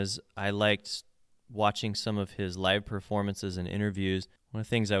album is I liked watching some of his live performances and interviews. One of the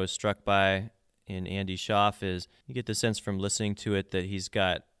things I was struck by in Andy Schaaf is you get the sense from listening to it that he's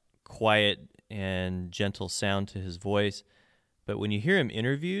got quiet and gentle sound to his voice. But when you hear him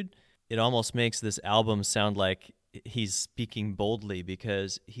interviewed, it almost makes this album sound like he's speaking boldly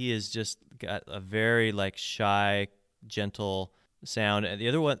because he has just got a very shy, gentle sound. And the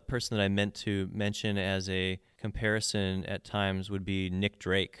other person that I meant to mention as a comparison at times would be Nick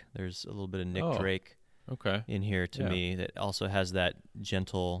Drake. There's a little bit of Nick Drake in here to me that also has that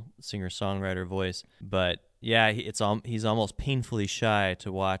gentle singer-songwriter voice. But yeah, he's almost painfully shy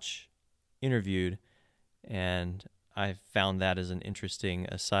to watch interviewed, and I found that as an interesting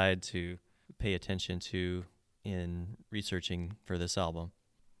aside to pay attention to in researching for this album.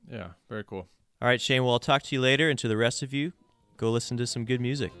 Yeah, very cool. All right, Shane, well, I'll talk to you later, and to the rest of you, go listen to some good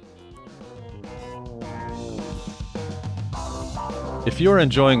music. If you're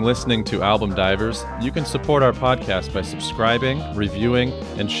enjoying listening to Album Divers, you can support our podcast by subscribing, reviewing,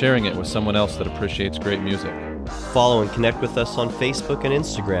 and sharing it with someone else that appreciates great music. Follow and connect with us on Facebook and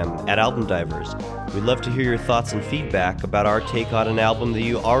Instagram at Album Divers. We'd love to hear your thoughts and feedback about our take on an album that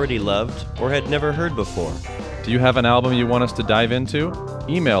you already loved or had never heard before. Do you have an album you want us to dive into?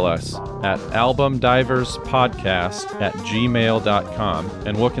 Email us at albumdiverspodcast@gmail.com,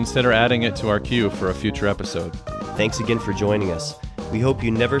 and we'll consider adding it to our queue for a future episode. Thanks again for joining us. We hope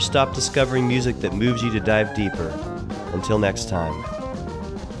you never stop discovering music that moves you to dive deeper. Until next time.